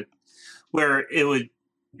Chi Orbit, where it would,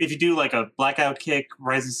 if you do like a Blackout Kick,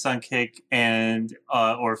 Rising Sun Kick, and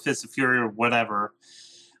or Fist of Fury or whatever,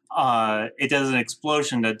 it does an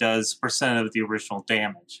explosion that does % of the original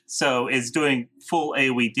damage. So it's doing full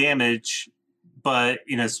AoE damage, but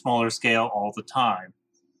in a smaller scale all the time.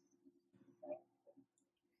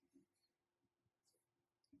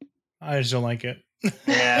 I just don't like it.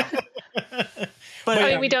 Yeah.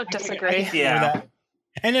 But we don't disagree. Yeah.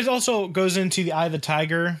 And it also goes into the Eye of the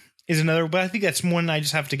Tiger is another, but I think that's one I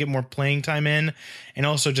just have to get more playing time in, and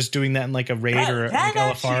also just doing that in like a raid or like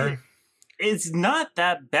LFR. It's not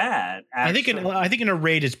that bad. Actually. I think in a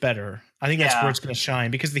raid it's better. I think that's where it's going to shine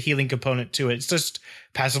because of the healing component to it. It's just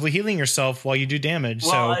passively healing yourself while you do damage.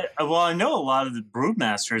 I know a lot of the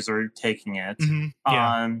Broodmasters are taking it.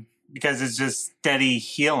 Mm-hmm. Because it's just steady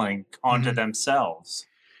healing onto themselves.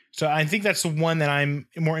 So I think that's the one that I'm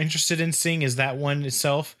more interested in seeing, is that one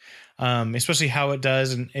itself, especially how it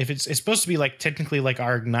does. And if it's supposed to be like technically like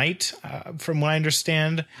our Ignite, from what I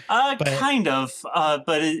understand. Kind of,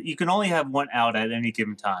 but you can only have one out at any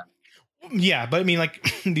given time. Yeah, but I mean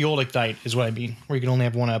like the old Ignite is what I mean, where you can only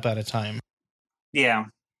have one up at a time. Yeah.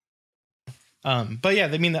 But yeah,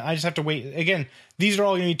 I mean, I just have to wait. Again, these are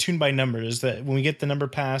all going to be tuned by numbers. That when we get the number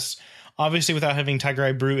pass, obviously without having Tiger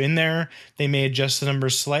Eye Brew in there, they may adjust the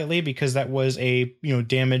numbers slightly because that was a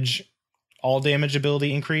all damage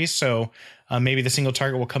ability increase. So maybe the single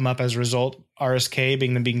target will come up as a result. RSK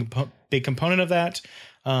being the big component of that,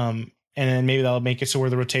 and then maybe that'll make it so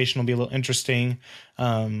where the rotation will be a little interesting.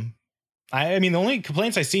 I mean, the only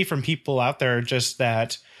complaints I see from people out there are just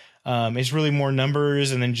that it's really more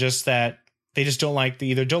numbers, and then just that. They just don't like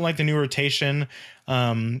either don't like the new rotation,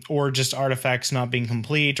 or just artifacts not being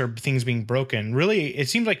complete or things being broken. Really, it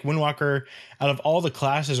seems like Windwalker, out of all the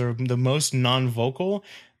classes, are the most non-vocal.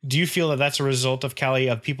 Do you feel that that's a result of Callie,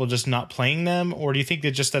 of people just not playing them, or do you think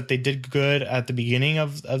that they did good at the beginning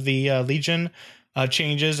of the Legion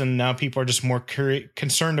changes, and now people are just more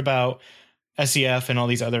concerned about SEF and all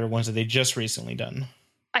these other ones that they just recently done?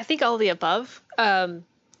 I think all of the above,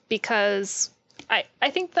 because I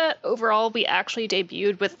think that overall we actually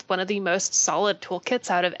debuted with one of the most solid toolkits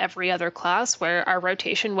out of every other class, where our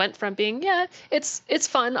rotation went from being, it's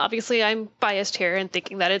fun. Obviously, I'm biased here and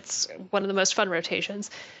thinking that it's one of the most fun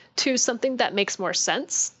rotations, to something that makes more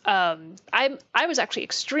sense. I was actually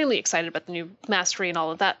extremely excited about the new mastery and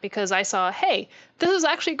all of that, because I saw, hey, this is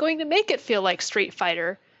actually going to make it feel like Street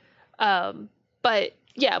Fighter. But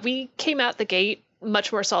yeah, we came out the gate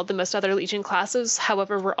much more solid than most other Legion classes.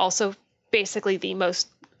 However, we're also basically the most,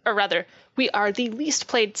 or rather, we are the least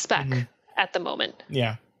played spec at the moment.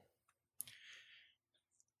 Yeah.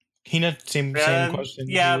 Hina, same question.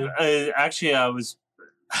 Yeah, actually, I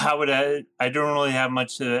don't really have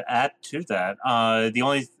much to add to that. The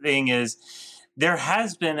only thing is, there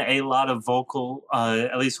has been a lot of vocal,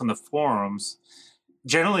 at least on the forums.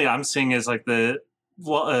 Generally, I'm seeing as like the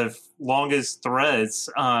longest threads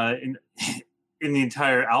in the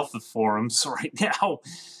entire alpha forums right now.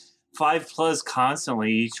 5+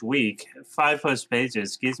 constantly each week. 5+ pages,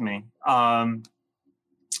 excuse me. But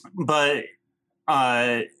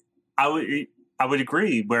I would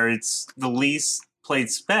agree where it's the least played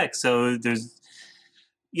spec. So there's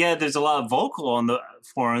a lot of vocal on the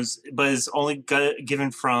forums, but it's only given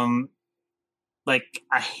from like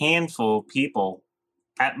a handful of people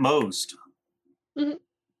at most. Mm-hmm.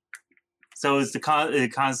 So it's the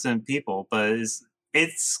constant people, but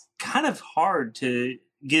it's kind of hard to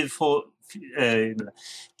give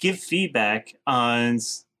feedback on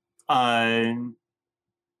without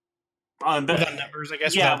numbers, I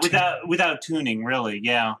guess. Yeah, without tuning, really.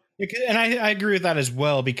 Yeah, and I agree with that as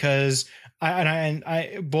well, because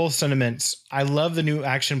I both sentiments. I love the new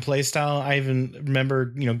action play style. I even remember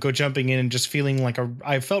go jumping in and just feeling like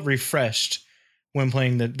I felt refreshed when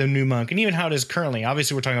playing the new monk, and even how it is currently.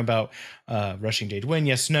 Obviously, we're talking about Rushing Day to Win,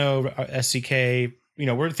 yes, no, SCK.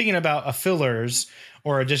 We're thinking about fillers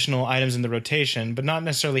or additional items in the rotation, but not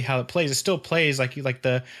necessarily how it plays. It still plays like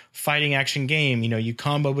the fighting action game. You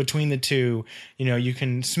combo between the two. You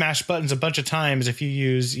can smash buttons a bunch of times if you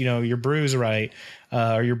use your brews right,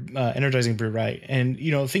 or your energizing brew right, and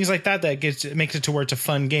things like that. That makes it to where it's a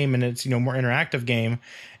fun game and it's more interactive game,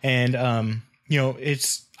 and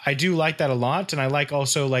it's. I do like that a lot, and I like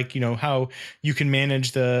also how you can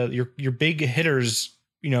manage your big hitters.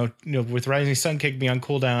 With Rising Sun Kick being on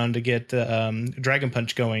cooldown to get the Dragon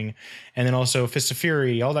Punch going, and then also Fist of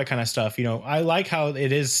Fury, all that kind of stuff. I like how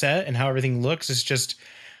it is set and how everything looks. It's just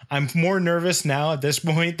I'm more nervous now at this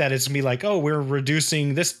point that it's gonna be like, oh, we're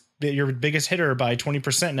reducing your biggest hitter by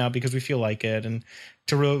 20% now because we feel like it, and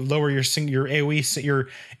to lower your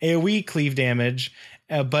AoE cleave damage.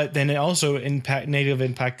 But then it also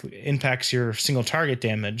impacts your single target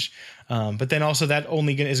damage. But then also that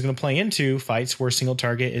only is going to play into fights where single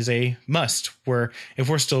target is a must. Where if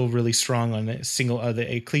we're still really strong on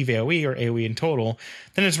a cleave AoE or AoE in total,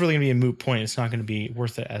 then it's really going to be a moot point. It's not going to be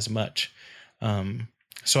worth it as much.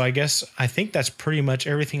 So I think that's pretty much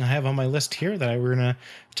everything I have on my list here that we're going to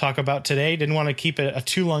talk about today. Didn't want to keep it a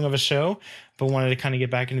too long of a show, but wanted to kind of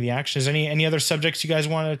get back into the action. Is any other subjects you guys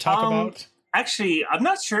want to talk about? Actually, I'm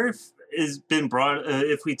not sure if it's been brought,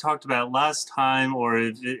 if we talked about last time or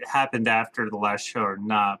if it happened after the last show or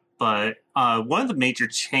not. But one of the major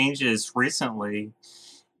changes recently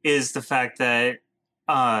is the fact that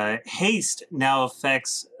haste now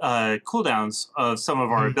affects cooldowns of some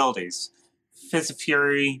of our abilities. Fist of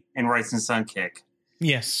Fury and Rising Sun Kick.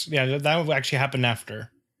 Yes. Yeah, that will actually happen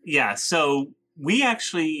after. Yeah, so we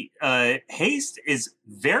actually, haste is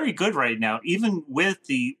very good right now, even with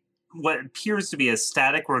what appears to be a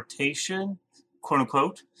static rotation, quote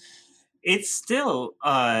unquote. It's still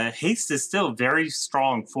haste is still very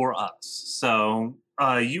strong for us. So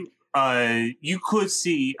you could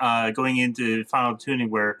see going into final tuning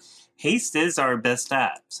where haste is our best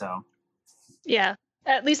stat. So yeah,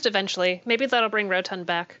 at least eventually. Maybe that'll bring Rotund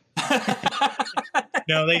back.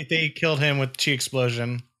 No, they killed him with Chi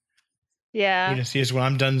Explosion. Yeah, he just when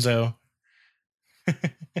I'm donezo.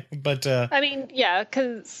 But I mean, yeah,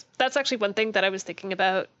 because that's actually one thing that I was thinking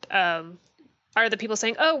about. Are the people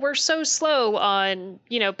saying, "Oh, we're so slow on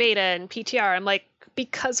beta and PTR"? I'm like,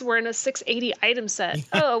 because we're in a 680 item set. Yeah.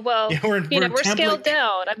 Oh well, yeah, we're scaled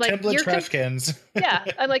down. I'm like, you're trash cans. Yeah,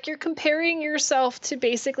 I'm like, you're comparing yourself to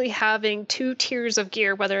basically having 2 tiers of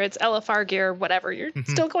gear, whether it's LFR gear or whatever. You're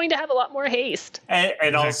still going to have a lot more haste.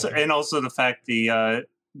 And also the fact the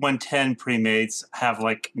 110 pre-mates have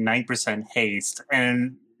like 9% haste,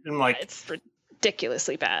 and I'm like, it's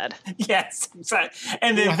ridiculously bad. Yes, exactly.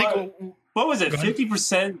 And then what was it?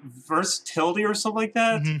 50% versatility or something like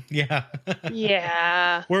that? Yeah.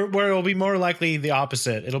 Yeah. Where it'll be more likely the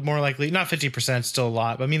opposite. It'll more likely not 50%, still a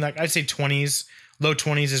lot, but I mean, like I'd say 20s, low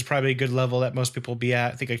 20s is probably a good level that most people will be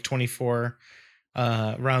at. I think like 24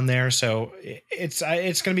 around there. So it's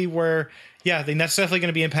going to be where, yeah, I think that's definitely going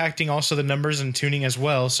to be impacting also the numbers and tuning as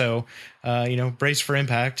well. So, brace for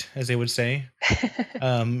impact, as they would say.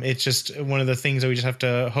 It's just one of the things that we just have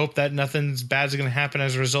to hope that nothing's bad is going to happen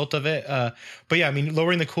as a result of it. But yeah, I mean,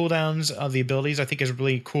 lowering the cooldowns of the abilities, I think is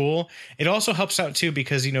really cool. It also helps out too,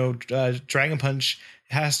 because, Dragon Punch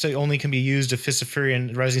only can be used if Fist of Fury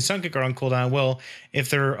and Rising Sun Kick are on cooldown. Well, if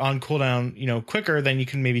they're on cooldown, quicker, then you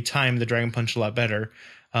can maybe time the Dragon Punch a lot better.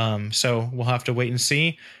 So we'll have to wait and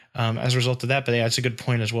see as a result of that. But yeah, it's a good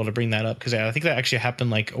point as well to bring that up, because I think that actually happened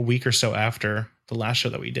like a week or so after the last show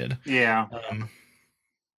that we did. Yeah.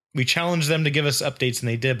 We challenged them to give us updates, and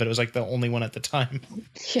they did, but it was like the only one at the time.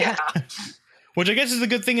 Yeah. Which I guess is a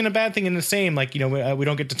good thing and a bad thing in the same. Like, we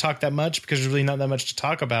don't get to talk that much because there's really not that much to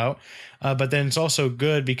talk about. But then it's also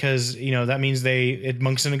good because, that means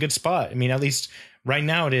Monk's in a good spot. I mean, at least right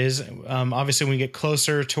now it is. Obviously, when we get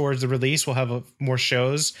closer towards the release, we'll have more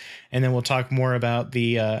shows, and then we'll talk more about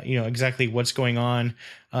the, exactly what's going on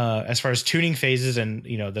as far as tuning phases and,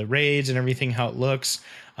 the raids and everything, how it looks.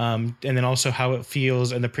 And then also how it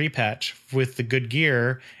feels in the pre-patch with the good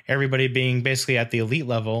gear, everybody being basically at the elite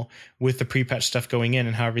level with the pre-patch stuff going in,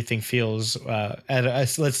 and how everything feels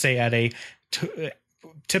let's say at a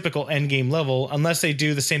typical end game level, unless they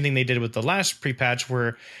do the same thing they did with the last pre-patch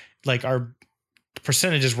where like our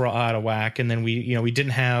percentages were all out of whack, and then we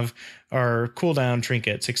didn't have our cooldown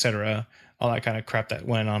trinkets, etc., all that kind of crap that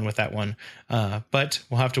went on with that one. But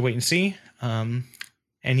we'll have to wait and see.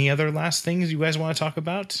 Any other last things you guys want to talk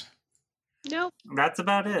about? Nope. That's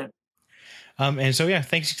about it. And so, yeah,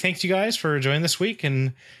 thanks you guys for joining this week.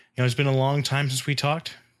 And, it's been a long time since we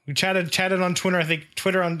talked. We chatted on Twitter. I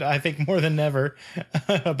think more than ever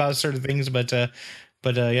about certain things. But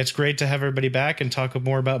it's great to have everybody back and talk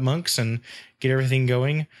more about monks and get everything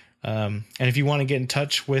going. And if you want to get in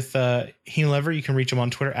touch with Hinolever, you can reach him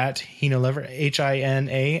on Twitter at Hinolever,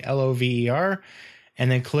 HINALOVER.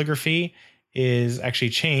 And then Calligraphy is actually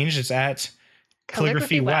changed. It's at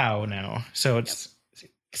Calligraphy Wow now. So it's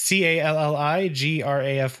CALLIGRAFY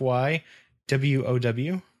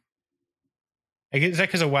WOW. Is that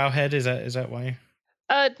because of Wowhead? Is that why?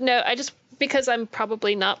 No, because I'm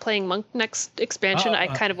probably not playing Monk next expansion. I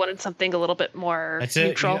kind of wanted something a little bit more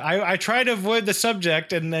neutral. I tried to avoid the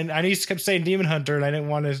subject, and then I just kept saying Demon Hunter, and I didn't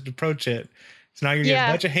want to approach it. So now you're getting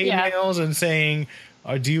a bunch of hate mails and saying,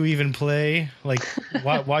 do you even play? Like,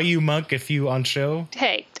 why you monk if you on show?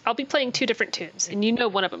 Hey, I'll be playing 2 different tunes, and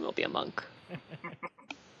one of them will be a monk.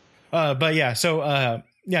 But yeah, so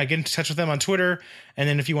get in touch with them on Twitter, and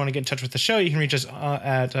then if you want to get in touch with the show, you can reach us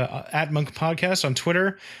at Monk Podcast on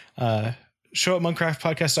Twitter. Show at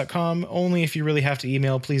monkcraftpodcast.com. Only if you really have to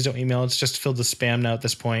email. Please don't email. It's just filled with spam now at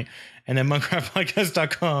this point. And then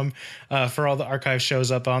monkcraftpodcast.com for all the archive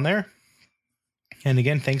shows up on there. And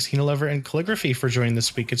again, thanks Hinolever and Calligraphy for joining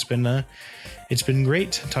this week. It's been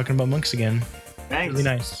great talking about monks again. Thanks. Really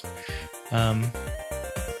nice. I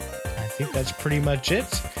think that's pretty much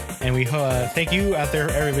it. And we thank you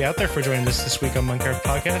everybody out there for joining us this week on Minecraft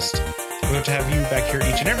Podcast. We hope to have you back here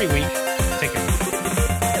each and every week. Take care.